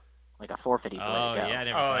expense, like a 450's the way to go. Yeah, I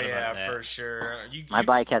never thought about that. For sure. My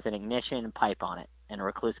bike has an ignition pipe on it and a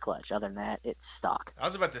recluse clutch. Other than that, it's stock. I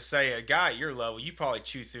was about to say, a guy at your level, you probably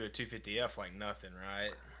chew through a 250F like nothing,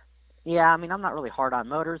 right? Yeah, I mean, I'm not really hard on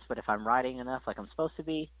motors, but if I'm riding enough like I'm supposed to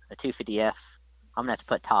be, a 250F, I'm going to have to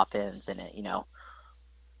put top ends in it,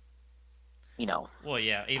 well,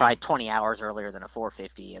 yeah, probably 20 hours earlier than a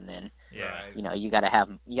 450, and then you got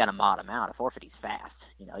to mod them out. A 450's fast.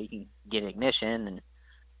 You can get ignition and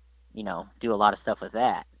do a lot of stuff with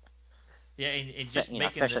that. Yeah, and just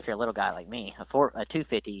especially if you're a little guy like me, a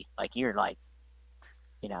 250, like you're trying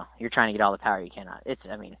to get all the power you can. I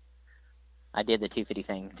did the 250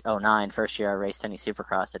 thing 2009, first year I raced any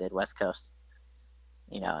Supercross. I did West Coast,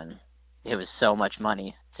 and it was so much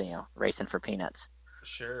money to racing for peanuts.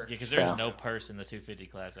 Sure. Yeah, because there's no purse in the 250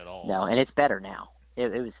 class at all. No, and it's better now.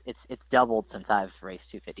 It's doubled since I've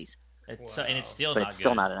raced 250s. And it's still but not it's good.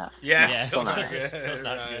 still not enough. Yeah, still not good. Still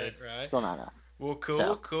not good. Right. Still not enough. Well,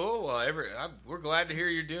 cool. Well, we're glad to hear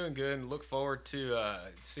you're doing good, and look forward to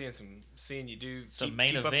seeing you do some main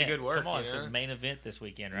keep event. Up the good work. Come on, some main event this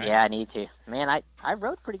weekend, right? Yeah, I need to. Man, I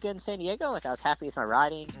rode pretty good in San Diego. Like I was happy with my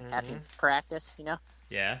riding, happy with practice.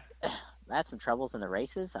 Yeah. I had some troubles in the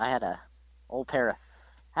races. I had a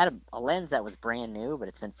lens that was brand new, but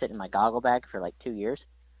it's been sitting in my goggle bag for like 2 years,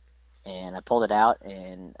 and I pulled it out,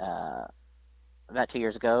 and about 2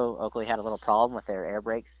 years ago, Oakley had a little problem with their air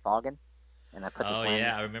brakes fogging, and I put this Oh lens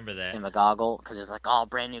yeah, I remember that. in my goggle because it was like, oh,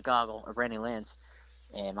 brand new goggle or brand new lens.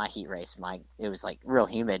 And my heat race, it was like real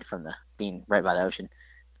humid from the being right by the ocean,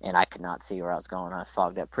 and I could not see where I was going. I was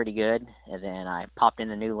fogged up pretty good, and then I popped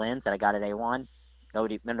in a new lens that I got at A1.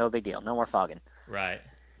 No big deal, no more fogging. Right.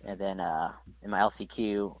 And then in my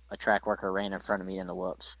LCQ, a track worker ran in front of me in the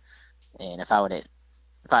whoops, and if I'd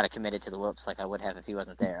have committed to the whoops like I would have if he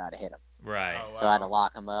wasn't there, I'd have hit him. Right. Oh, wow. So I had to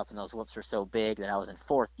lock him up, and those whoops were so big that I was in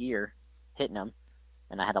fourth gear hitting them,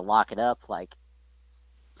 and I had to lock it up like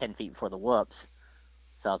 10 feet before the whoops.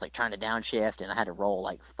 So I was like trying to downshift, and I had to roll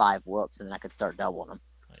like 5 whoops, and then I could start doubling them.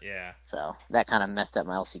 Yeah. So that kind of messed up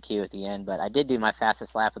my LCQ at the end, but I did do my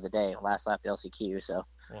fastest lap of the day, last lap of the LCQ. So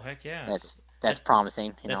Well, heck yeah. that's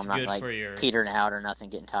promising. That's I'm not good like for your petering out or nothing,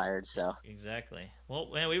 getting tired. So exactly. Well,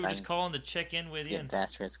 man, we were just calling to check in with you, getting and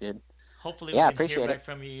faster, it's good. hopefully Yeah, we can appreciate hear back it.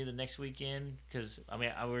 from you the next weekend. Because I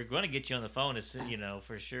mean, we're going to get you on the phone,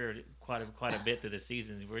 for sure, quite a bit through the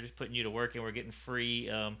season. We're just putting you to work, and we're getting free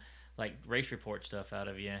like race report stuff out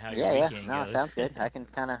of you and how your weekend No, goes. sounds good. I can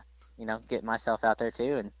kind of get myself out there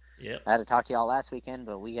too. And Yep. I had to talk to y'all last weekend,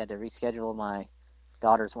 but we had to reschedule my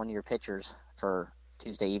daughter's one-year pictures for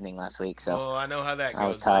Tuesday evening last week. So I know how that goes. I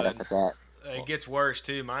was tied bud. up with that. It gets worse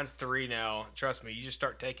too. Mine's 3 now. Trust me, you just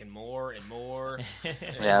start taking more and more. And,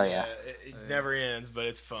 Yeah. It never ends, but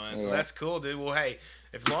it's fun. So Yeah. that's cool, dude. Well, hey,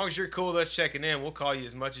 as long as you're cool with us checking in, we'll call you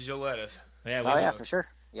as much as you'll let us. Yeah, Oh yeah, for sure.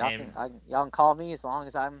 Y'all And- y'all can call me as long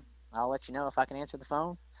as I'll let you know if I can answer the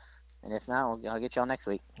phone, and if not, I'll get y'all next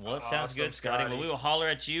week. Well, it sounds Awesome, good, Scotty. Scotty. Well, we will holler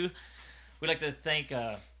at you. We'd like to thank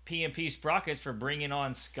P&P Sprockets for bringing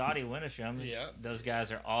on Scotty Winterstrom. Yeah. Those guys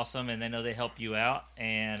are awesome, and they know they help you out.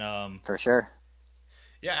 And For sure.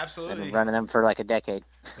 Yeah, I've absolutely. been running them for like a decade,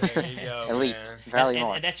 There you go, at least, man. probably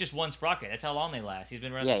more. and that's just one sprocket. That's how long they last. He's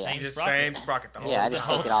been running Yeah, the yeah. same Just sprocket. same sprocket the whole Yeah, I just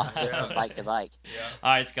time. take it off Yeah. from bike to bike. Yeah.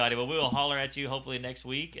 All right, Scotty. Well, we will holler at you hopefully next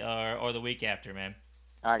week or the week after, man.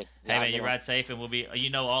 Alrighty. Hey, man, you ride safe, and we'll be.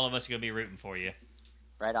 All of us are gonna be rooting for you.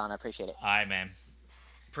 Right on. I appreciate it. All right, man.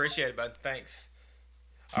 Appreciate it, bud. Thanks.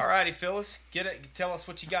 All righty, Phyllis. Tell us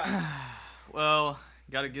what you got. Well,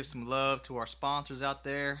 got to give some love to our sponsors out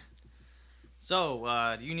there.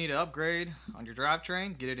 So, do you need an upgrade on your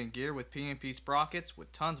drivetrain? Get it in gear with P&P Sprockets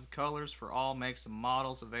with tons of colors for all makes and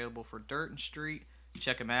models available for dirt and street.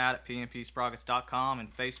 Check them out at pnpsprockets.com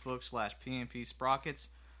and Facebook/PNP Sprockets,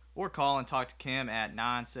 or call and talk to Kim at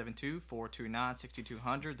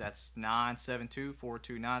 972-429-6200. That's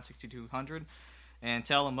 972-429-6200. And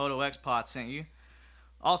tell them Moto X-Pod sent you.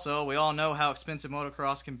 Also, we all know how expensive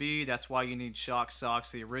motocross can be. That's why you need Shock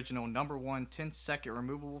Socks, the original #1 10-second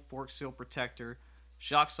removable fork seal protector.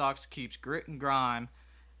 Shock Socks keeps grit and grime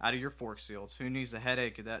out of your fork seals. Who needs the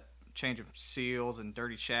headache of that change of seals and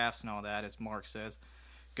dirty shafts and all that, as Mark says?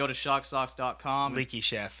 Go to shocksocks.com. Leaky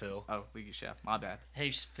shaft, Phil. Oh, leaky shaft. My bad.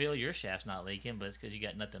 Hey, Phil, your shaft's not leaking, but it's because you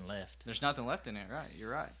got nothing left. There's nothing left in it, right?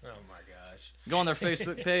 You're right. Oh, my gosh. Go on their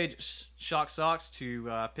Facebook page, Shock Socks,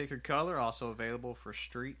 to pick your color. Also available for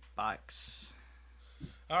street bikes.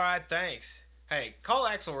 All right, thanks. Hey, call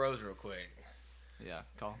Axl Rose real quick. Yeah,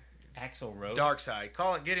 call. Axl Rose. Dark Side.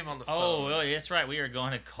 Call it. Get him on the phone. Oh, well, that's right. We are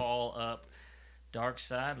going to call up Dark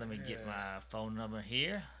Side. Let me get my phone number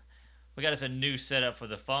here. We got us a new setup for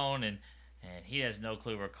the phone, and he has no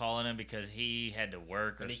clue we're calling him because he had to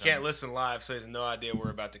work or And he something. can't listen live, so he has no idea we're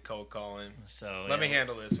about to cold call him. So Let me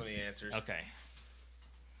handle this when he answers. Okay.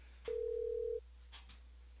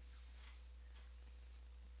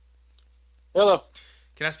 Hello.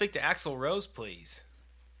 Can I speak to Axl Rose, please?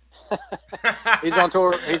 He's on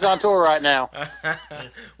tour. He's on tour right now.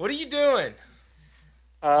 What are you doing?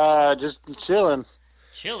 Just chilling.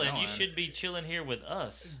 Chilling. You on. should be chilling here with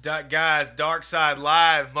us. Guys, Dark Side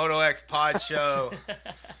Live, Moto X Pod Show.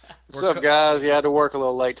 What's up, guys? You had to work a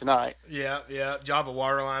little late tonight. Yeah. Job a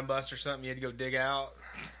water line bust or something you had to go dig out.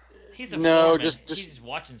 He's a No, foreman. just- He's just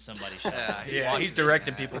watching somebody shop. Yeah, he's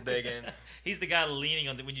directing people digging. He's the guy leaning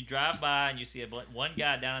on when you drive by and you see one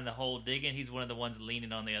guy down in the hole digging. He's one of the ones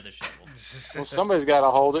leaning on the other shovel. Well, somebody's got to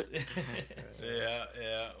hold it.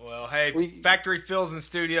 Yeah. Well, hey, We- Factory Phil's in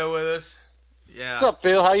studio with us. Yeah. What's up,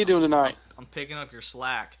 Phil? How you doing tonight? I'm picking up your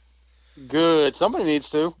slack. Good. Somebody needs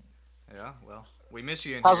to. Yeah, well, we miss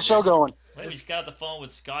you in How's the here, show going? Well, we just got off the phone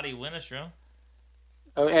with Scotty Winterstrom.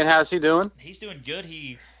 Oh, and how's he doing? He's doing good.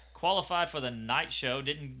 He qualified for the night show.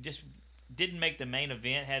 Didn't make the main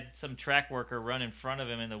event. Had some track worker run in front of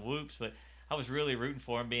him in the whoops, but I was really rooting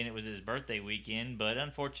for him, being it was his birthday weekend. But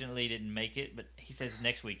unfortunately, didn't make it. But he says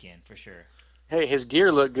next weekend for sure. Hey, his gear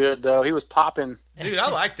looked good though. He was popping. Dude, I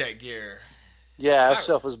like that gear. Yeah, that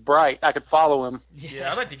stuff was bright. I could follow him.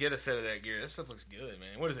 Yeah, I'd like to get a set of that gear. That stuff looks good,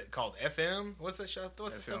 man. What is it called? FM? What's that stuff?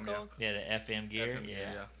 What's it stuff called? Yeah, the FM gear. FM,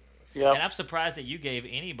 yeah. Yep. And I'm surprised that you gave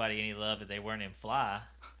anybody any love that they weren't in Fly.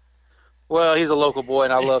 Well, he's a local boy,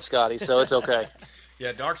 and I love Scotty, so it's okay.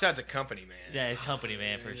 Yeah, Darkside's a company man. Yeah, he's company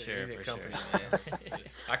man for sure. He's a for company sure. man.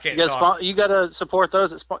 I can't You talk. got to support those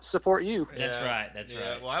that support you. That's right. That's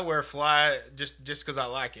right. Well, I wear Fly just because I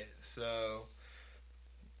like it. So.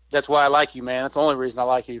 That's why I like you, man. That's the only reason I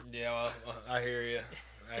like you. Yeah, well, I hear you.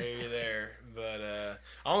 I hear you there. But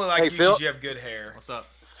I only like Hey, you Phil. because you have good hair. What's up?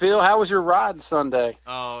 Phil, how was your ride Sunday?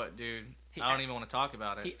 Oh, dude, I don't even want to talk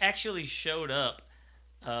about it. He actually showed up.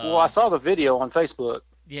 Well, I saw the video on Facebook.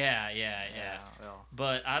 Yeah. Well,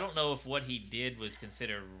 But I don't know if what he did was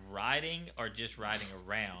considered riding or just riding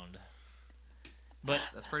around. But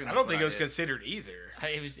that's pretty much I don't think what it was did. considered either.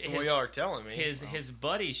 it was From what y'all are telling me. his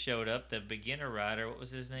buddy showed up, the beginner rider. What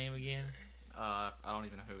was his name again? I don't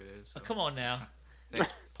even know who it is. So. Oh, come on now,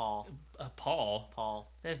 It's Paul. Paul.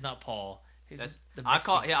 Paul. That's not Paul. He's That's the I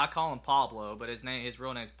Mexican. call him Pablo, but his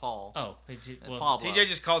real name's Paul. Oh, well, Pablo. TJ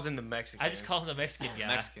just calls him the Mexican. I just call him the Mexican guy.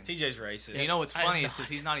 Mexican. TJ's racist. You know what's I'm funny is not.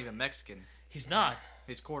 because he's not even Mexican. He's not.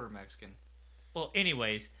 He's quarter Mexican. Well,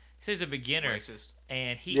 anyways, he's a beginner, Racist.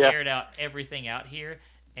 and he Yeah. aired out everything out here.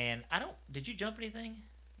 And I don't. Did you jump anything?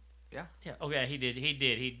 Yeah. Yeah. Oh yeah, he did.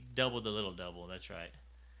 He doubled the little double. That's right.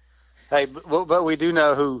 Hey, but we do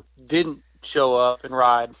know who didn't show up and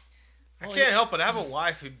ride. I can't help it. I have a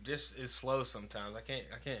wife who just is slow sometimes. I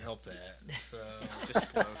can't help that. So.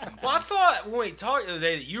 Just slow sometimes. Well, I thought when we talked the other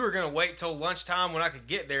day that you were going to wait till lunchtime when I could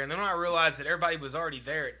get there, and then when I realized that everybody was already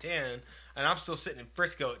there at 10, and I'm still sitting in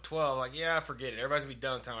Frisco at 12, like, yeah, forget it. Everybody's going to be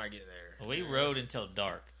done by the time I get there. Well, we rode until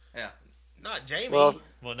dark. Not Jamie. Well,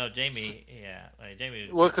 Well, no, Jamie. Yeah, Jamie.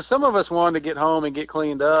 well, because some of us wanted to get home and get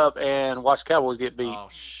cleaned up and watch Cowboys get beat. Oh,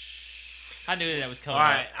 I knew that was all coming.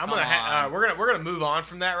 right, up. I'm gonna we're gonna move on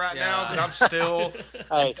from that right now because I'm still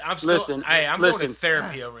Hey, listen, I'm listen. going to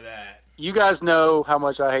therapy over that. You guys know how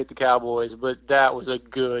much I hate the Cowboys, but that was a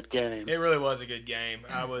good game. It really was a good game.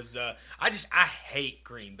 I hate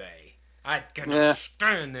Green Bay. I cannot Yeah.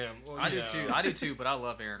 stand them. Well, I you do know. too. I do too. But I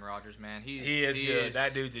love Aaron Rodgers, man. He is good.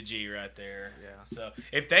 That dude's a G right there. Yeah. So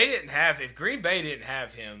if Green Bay didn't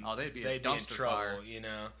have him, Oh, they'd be in dumpster trouble. fire. You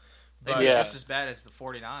know. They'd But be Yeah. just as bad as the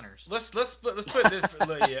 49ers. let's put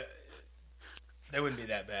this. Yeah, they wouldn't be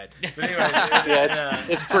that bad. But anyway, Yeah,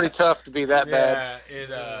 it's pretty tough to be that bad.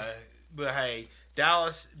 But hey,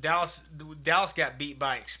 Dallas got beat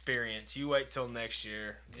by experience. You wait till next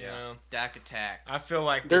year. You know. Dak attack. I feel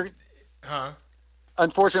like huh?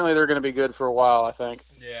 Unfortunately, they're going to be good for a while, I think.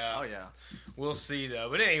 Yeah. Oh yeah. We'll see though.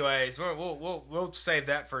 But anyways, we'll save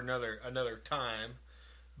that for another time.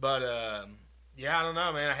 But yeah, I don't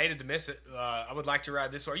know, man. I hated to miss it. I would like to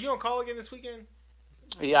ride this one. Are you on call again this weekend?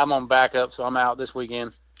 Yeah, I'm on backup, so I'm out this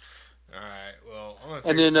weekend. All right. Well, I'm gonna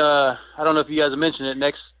And then I don't know if you guys mentioned it.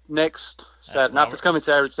 Next Saturday, not this coming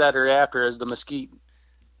Saturday, Saturday after is the Mesquite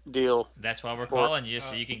deal. That's why we're calling you,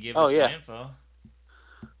 so you can give Oh, us yeah. some info.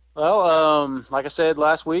 Well, like I said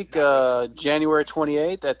last week, January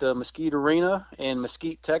 28th at the Mesquite Arena in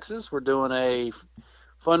Mesquite, Texas, we're doing a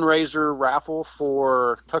fundraiser raffle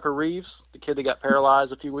for Tucker Reeves, the kid that got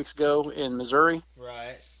paralyzed a few weeks ago in Missouri.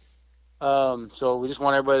 right. So we just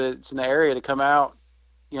want everybody that's in the area to come out,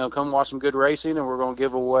 come watch some good racing, and we're going to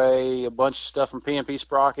give away a bunch of stuff from P&P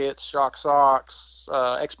Sprockets, Shock Socks,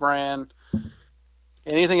 X-Brand,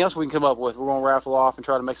 anything else we can come up with. We're going to raffle off and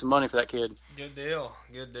try to make some money for that kid. Good deal.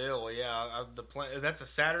 Well, yeah. That's a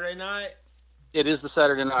Saturday night. It is the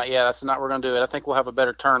Saturday night. Yeah, that's the night we're going to do it. I think we'll have a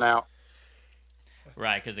better turnout.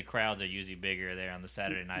 Right, because the crowds are usually bigger there on the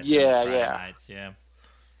Saturday nights. Yeah, than the Friday yeah. Nights, yeah.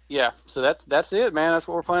 Yeah, so that's it, man. That's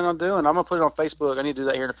what we're planning on doing. I'm going to put it on Facebook. I need to do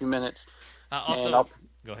that here in a few minutes. Also,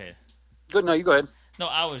 go ahead. Good. No, you go ahead. No,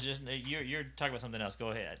 I was just you're talking about something else. Go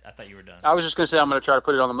ahead. I thought you were done. I was just going to say I'm going to try to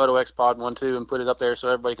put it on the Moto X Pod one too and put it up there so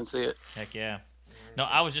everybody can see it. Heck yeah. No,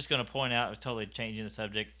 I was just going to point out, I was totally changing the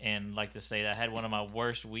subject, and like to say that I had one of my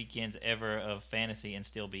worst weekends ever of fantasy and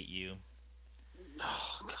still beat you.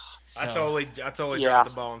 Oh, God. I So- totally Yeah. dropped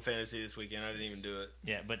the ball in fantasy this weekend. I didn't even do it.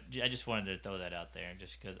 Yeah, but I just wanted to throw that out there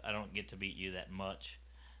just because I don't get to beat you that much.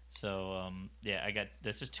 So, yeah,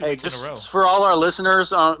 this is 2 Hey, weeks just in a row. for all our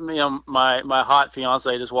listeners, my hot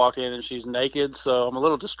fiance just walked in and she's naked, so I'm a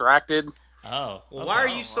little distracted. Oh. Well, okay. why are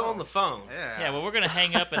you still on the phone? Yeah. Yeah, well, we're going to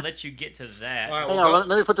hang up and let you get to that. All right, Hang well, on,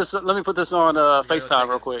 let me put this on FaceTime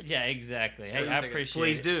real quick. Yeah, exactly. Hey, Please I take a- appreciate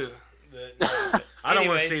please it. do. I don't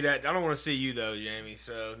want to Anyways. see that. I don't want to see you though, Jamie.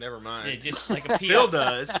 So never Yeah, mind. just like a Phil POV,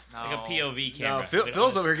 does. like a POV No, camera.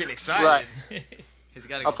 Phil's over here getting excited. Right. He's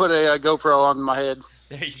got to I'll go. put a GoPro on my head.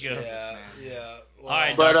 There you go. Yeah. Well, All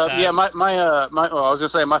right, But Dark Side. I was gonna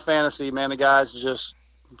say my fantasy, man. The guys just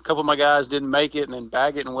a couple of my guys didn't make it, and then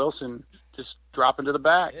Baggett and Wilson just drop into the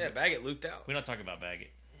back. Yeah, Baggett looped out. We don't talk about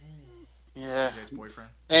Baggett. Yeah. TJ's boyfriend.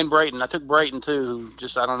 And Brayton. I took Brayton too. Who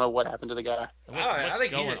just I don't know what happened to the guy. I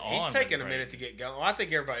think going he's on taking with a minute to Brady? get going. Well, I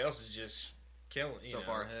think everybody else is just killing. So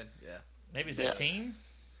far ahead. Yeah. Maybe it's that team.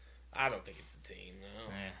 I don't think it's the team.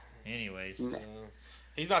 No. Anyways, Nah.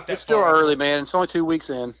 He's not that. It's still far early, off. man. It's only 2 weeks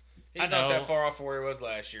in. He's I not know. that far off where he was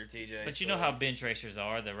last year, TJ. but you know how bench racers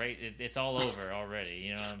are. The rate, it's all over already.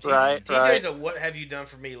 You know what I'm saying? Right. TJ's a "what have you done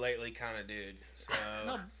for me lately" kind of dude. So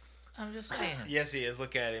No, I'm just saying. yes, he is.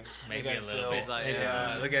 Look at him. Maybe look at a him, little Phil. bit. He's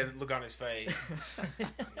like, Look on his face.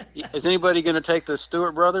 Is anybody going to take the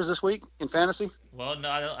Stewart brothers this week in fantasy? Well, no,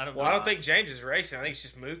 I don't. Well, I don't think James is racing. I think it's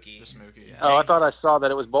just Mookie. Just Mookie. Yeah. Oh, I thought I saw that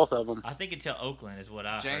it was both of them. I think until Oakland is what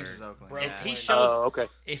I James heard. is Oakland. Bro, If he Yeah. shows, Oh, okay.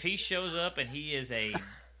 if he shows up and he is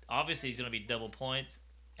obviously he's going to be double points.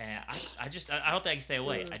 And I don't think I can stay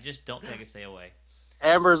away. I just don't think I can stay away.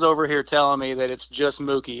 Amber's over here telling me that it's just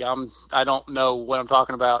Mookie. I don't know what I'm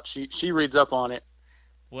talking about. She reads up on it.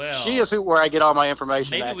 Well, She is where I get all my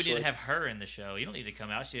information. maybe actually. we need to have her in the show. You don't need to come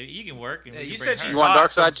out. You can work. And Yeah, we you can said bring she's You her. want hot,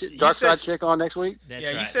 Dark Side, so you Dark said Side she- chick on next week? That's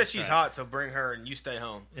Yeah, you right, said that's she's right. hot, so bring her and you stay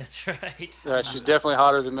home. That's right. She's definitely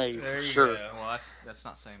hotter than me. There for you sure. go. Well, that's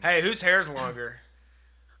not saying. Hey, whose hair's longer?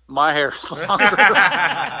 My hair's longer.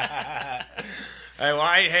 Hey, well,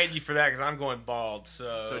 I ain't hating you for that because I'm going bald.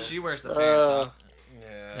 So, So she wears the pants. Huh?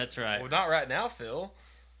 yeah, That's right. Well, not right now, Phil.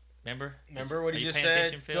 Remember what Are he you just paying said?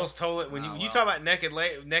 attention, Phil? Phil's told it when Oh, you wow. talk about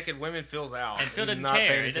naked women. Phil's out. And Phil He's doesn't not care.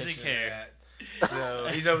 paying He doesn't attention to care. that. So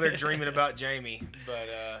he's over there dreaming about Jamie. But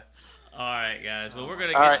All right, guys. Well, we're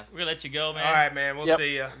gonna All right. we're gonna let you go, man. all right, man. We'll Yep.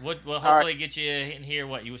 see you. We'll All hopefully get you in here.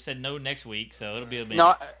 What you said no next week, so it'll be a minute.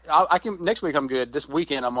 No, I can. Next week I'm good. This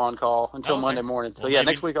weekend I'm on call until Oh, okay. Monday morning. So Well, yeah, maybe-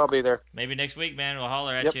 next week I'll be there. Maybe next week, man. We'll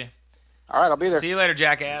holler at Yep. you. All right, I'll be there. See you later,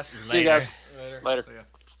 jackass. See you guys Later. later.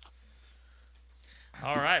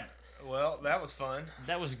 All right, Well, that was fun.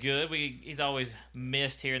 that was good. He's always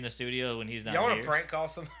missed here in the studio when he's not Y'all here. want to prank call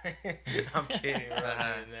somebody? I'm kidding. We're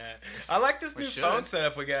not doing that. I like this We new should. phone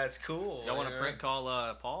setup we got. It's cool. Y'all want to you know? prank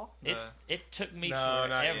call Paul? It took me No, forever.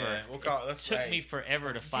 not yet. We'll call it. Let's took say- me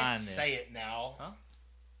forever to You find can't this. say it now. Huh?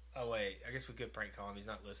 Oh wait, I guess we could prank call him. He's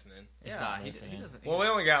not listening. He's Yeah, not he listening. doesn't. Well, we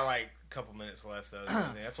only got like a couple minutes left though.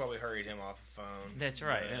 That's why we hurried him off the phone. That's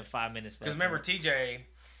right. 5 minutes left. Because remember, TJ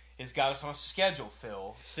has got us on schedule.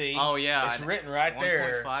 Phil, see? Oh, yeah, it's I- written right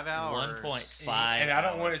there. 1.5 hours. 1.5. And I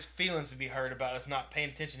don't want his feelings to be hurt about us not paying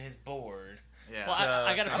attention to his board. Yeah. Well, So,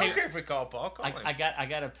 I gotta I pay- don't care if we call Paul. Call him. I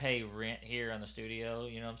gotta pay rent here on the studio.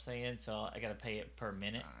 You know what I'm saying? So I gotta pay it per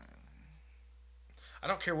minute. I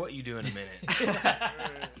don't care what you do in a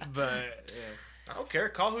minute. But I don't care.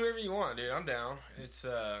 Call whoever you want, dude. I'm down. It's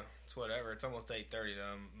whatever. It's almost 8:30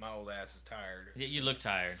 though. My old ass is tired. You look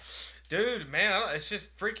tired. Dude, man, it's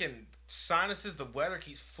just freaking sinuses. The weather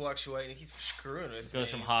keeps fluctuating. It keeps screwing with It goes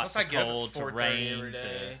me. from hot Plus, to I get cold up to at 4:30 rain every to-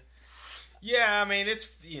 day. Yeah, I mean, it's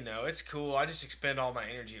it's cool. I just expend all my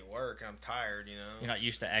energy at work, and I'm tired. You're not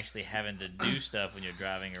used to actually having to do stuff when you're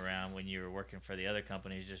driving around. When you were working for the other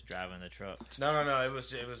companies, just driving the truck. No. It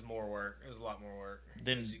was more work. It was a lot more work.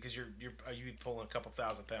 Then- Because you be pulling a couple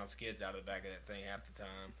 1,000-pound skids out of the back of that thing half the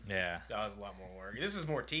time. Yeah, That was a lot more work. This is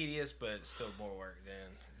more tedious, but it's still more work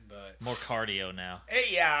then. But more cardio now.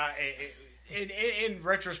 in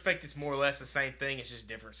retrospect, it's more or less the same thing. It's just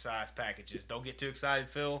different size packages. Don't get too excited,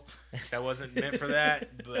 Phil. That wasn't meant for that,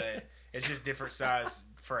 but it's just different size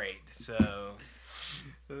freight. So,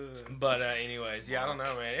 but anyways, yeah, I don't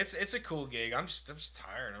know, man. It's a cool gig. I'm just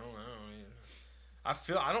tired. I don't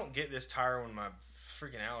know. I don't get this tired when my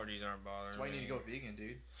freaking allergies aren't bothering That's why you me. need to go vegan,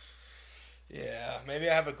 dude. Yeah, maybe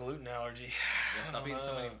I have a gluten allergy. Yeah, stop I don't eating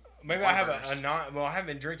so know. many Maybe I have Whataburgers. well, I haven't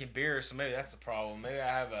been drinking beer, so maybe that's the problem. Maybe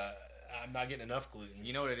I'm not getting enough gluten.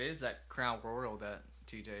 You know what it is? That Crown Royal that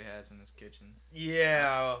TJ has in his kitchen.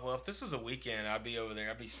 Yeah, well, if this was a weekend, I'd be over there.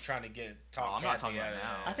 I'd be trying to I'm not talking about out of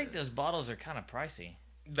now. it. I think those bottles are kind of pricey.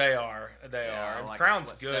 They are. Yeah, like, Crown's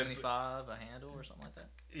what, good. 75 a handle or something like that.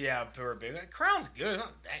 Yeah, per big. Crown's good. It's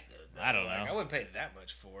not that good. Though. I don't Like, know. I wouldn't pay that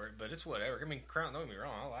much for it, but it's whatever. I mean, Crown. Don't get me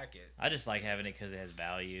wrong. I like it. I just like having it because it has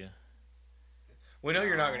value. We know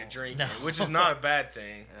you're not going to drink No. it, which is not a bad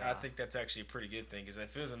thing. Yeah. I think that's actually a pretty good thing because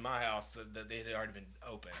if it was in my house, that they had already been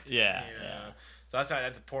opened. Yeah, You know? yeah. So that's why I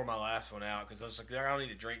had to pour my last one out because I was like, I don't need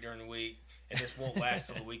to drink during the week, and this won't last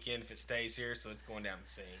till the weekend if it stays here, so it's going down the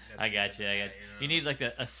sink. That's I the got end you. of I the got day, you. You need like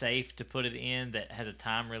a safe to put it in that has a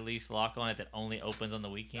time release lock on it that only opens on the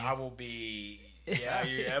weekend. I will be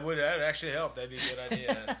That would actually help. That'd be a good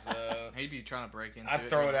idea. So, he'd be trying to break into I'd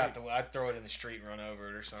throw it out I'd throw it in the street and run over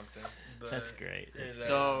it or something. But That's great.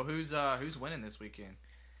 So who's winning this weekend?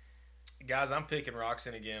 Guys, I'm picking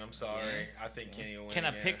Roxon again. I'm sorry. Yeah. I think Kenny will win. Can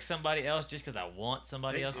I pick somebody else just because I want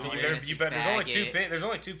somebody else to win? You better. There's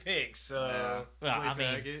only two picks. So. Well, I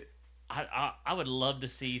mean, I would love to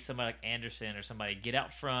see somebody like Anderson or somebody get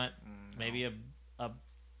out front. Maybe a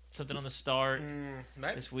something on the start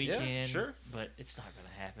this weekend. Yeah, sure. But it's not going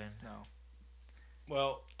to happen. No.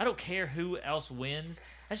 Well, I don't care who else wins.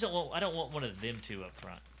 I don't want one of them two up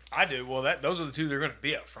front. I do. Well, those are the two that are going to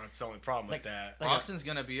be up front. It's the only problem with that. Roxon's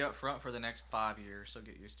going to be up front for the next 5 years, so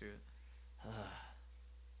get used to it.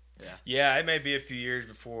 Yeah, it may be a few years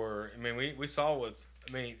before. I mean, we saw with.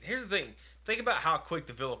 I mean, here's the thing. Think about how quick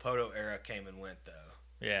the Villopoto era came and went, though.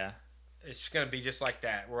 Yeah. It's going to be just like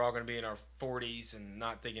that. We're all going to be in our 40s and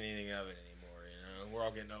not thinking anything of it anymore. You know, we're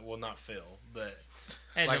all getting not Phil, but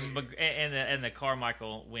and the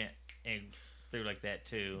Carmichael went and through like that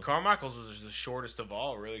too. Carmichael's was the shortest of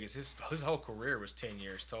all, really, because his whole career was 10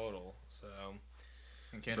 years total. So,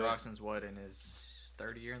 and Ken Roxon's in his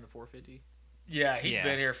 3rd year in the 450? Yeah, he's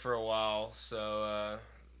been here for a while. So,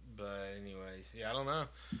 but anyways, I don't know.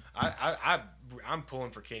 I'm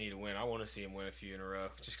pulling for Kenny to win. I want to see him win a few in a row,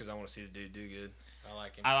 just because I want to see the dude do good. I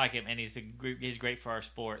like him, and he's great for our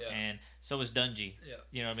sport, and so is Dungey. Yeah,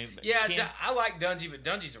 you know what I mean. But I like Dungey, but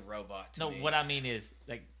Dungey's a robot. To me. What I mean is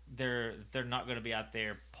like they're not going to be out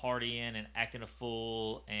there partying and acting a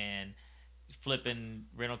fool and flipping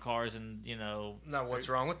rental cars and No, what's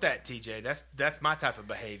wrong with that, TJ? That's my type of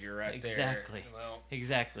behavior right there. Exactly. Well,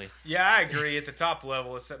 exactly. Yeah, I agree. At the top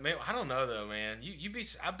level, I don't know though, man.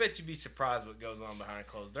 I bet you'd be surprised what goes on behind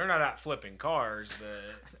closed. They're not out flipping cars,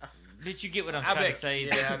 but. Did you get what I'm trying to say?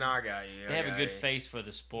 Yeah, no, I got you. They have a good face for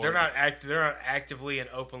the sport. They're not actively and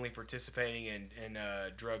openly participating in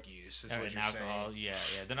drug use. Is what you're alcohol. saying. Yeah.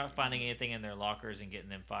 They're not finding anything in their lockers and getting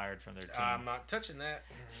them fired from their team. I'm not touching that.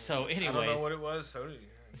 So, anyways, I don't know what it was.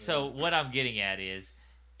 So what I'm getting at is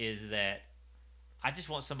that I just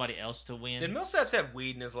want somebody else to win. Did Millsaps have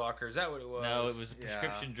weed in his locker? Is that what it was? No, it was a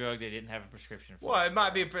prescription drug. They didn't have a prescription for. Well, it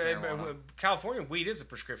might be. California weed is a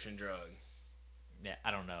prescription drug. Yeah, I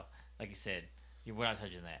don't know. Like you said, we're not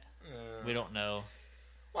touching that. We don't know.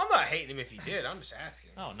 Well, I'm not hating him if he did. I'm just asking.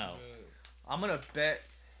 Oh, no. I'm going to bet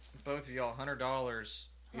both of y'all $100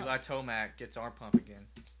 Eli Tomac gets arm pump again.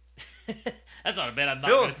 That's not a bet I'm not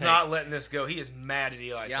Phil's not letting this go. He is mad at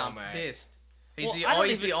Eli Tomac. I'm pissed. He's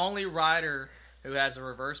the only rider who has a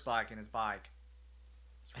reverse bike in his bike.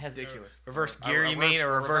 It's ridiculous. Reverse gear, you mean?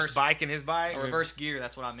 Or reverse bike in his bike? A reverse gear,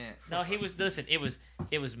 that's what I meant. No, listen, it was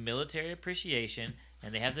military appreciation.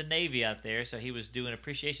 And they have the Navy out there, so he was doing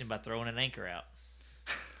appreciation by throwing an anchor out.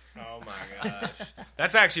 Oh, my gosh.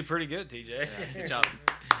 That's actually pretty good, TJ. Yeah, good job.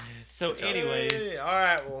 So, anyways. Hey, all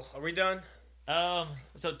right, well, are we done? So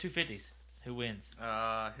 250s. Who wins?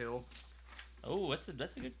 Hill. Oh, that's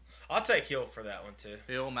a good. I'll take Hill for that one, too.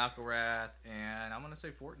 Hill, Malcolrath, and I'm going to say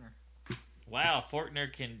Fortner. Wow,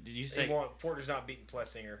 Fortner can... Did you say... Fortner's not beating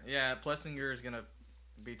Plessinger. Yeah, Plessinger is going to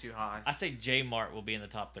be too high. I say J Mart will be in the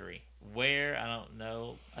top 3. Where? I don't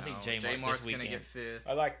know. I think J Mart's going to get 5th.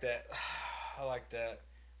 I like that.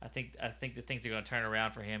 I think the things are going to turn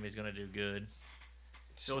around for him. He's going to do good.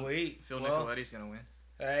 Sweet. Phil Nicoletti's going to win.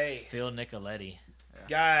 Hey. Phil Nicoletti. Yeah.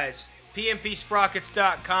 Guys,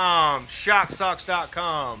 PMPsprockets.com,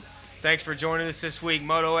 ShockSocks.com. Thanks for joining us this week.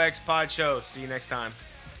 Moto X Pod Show. See you next time.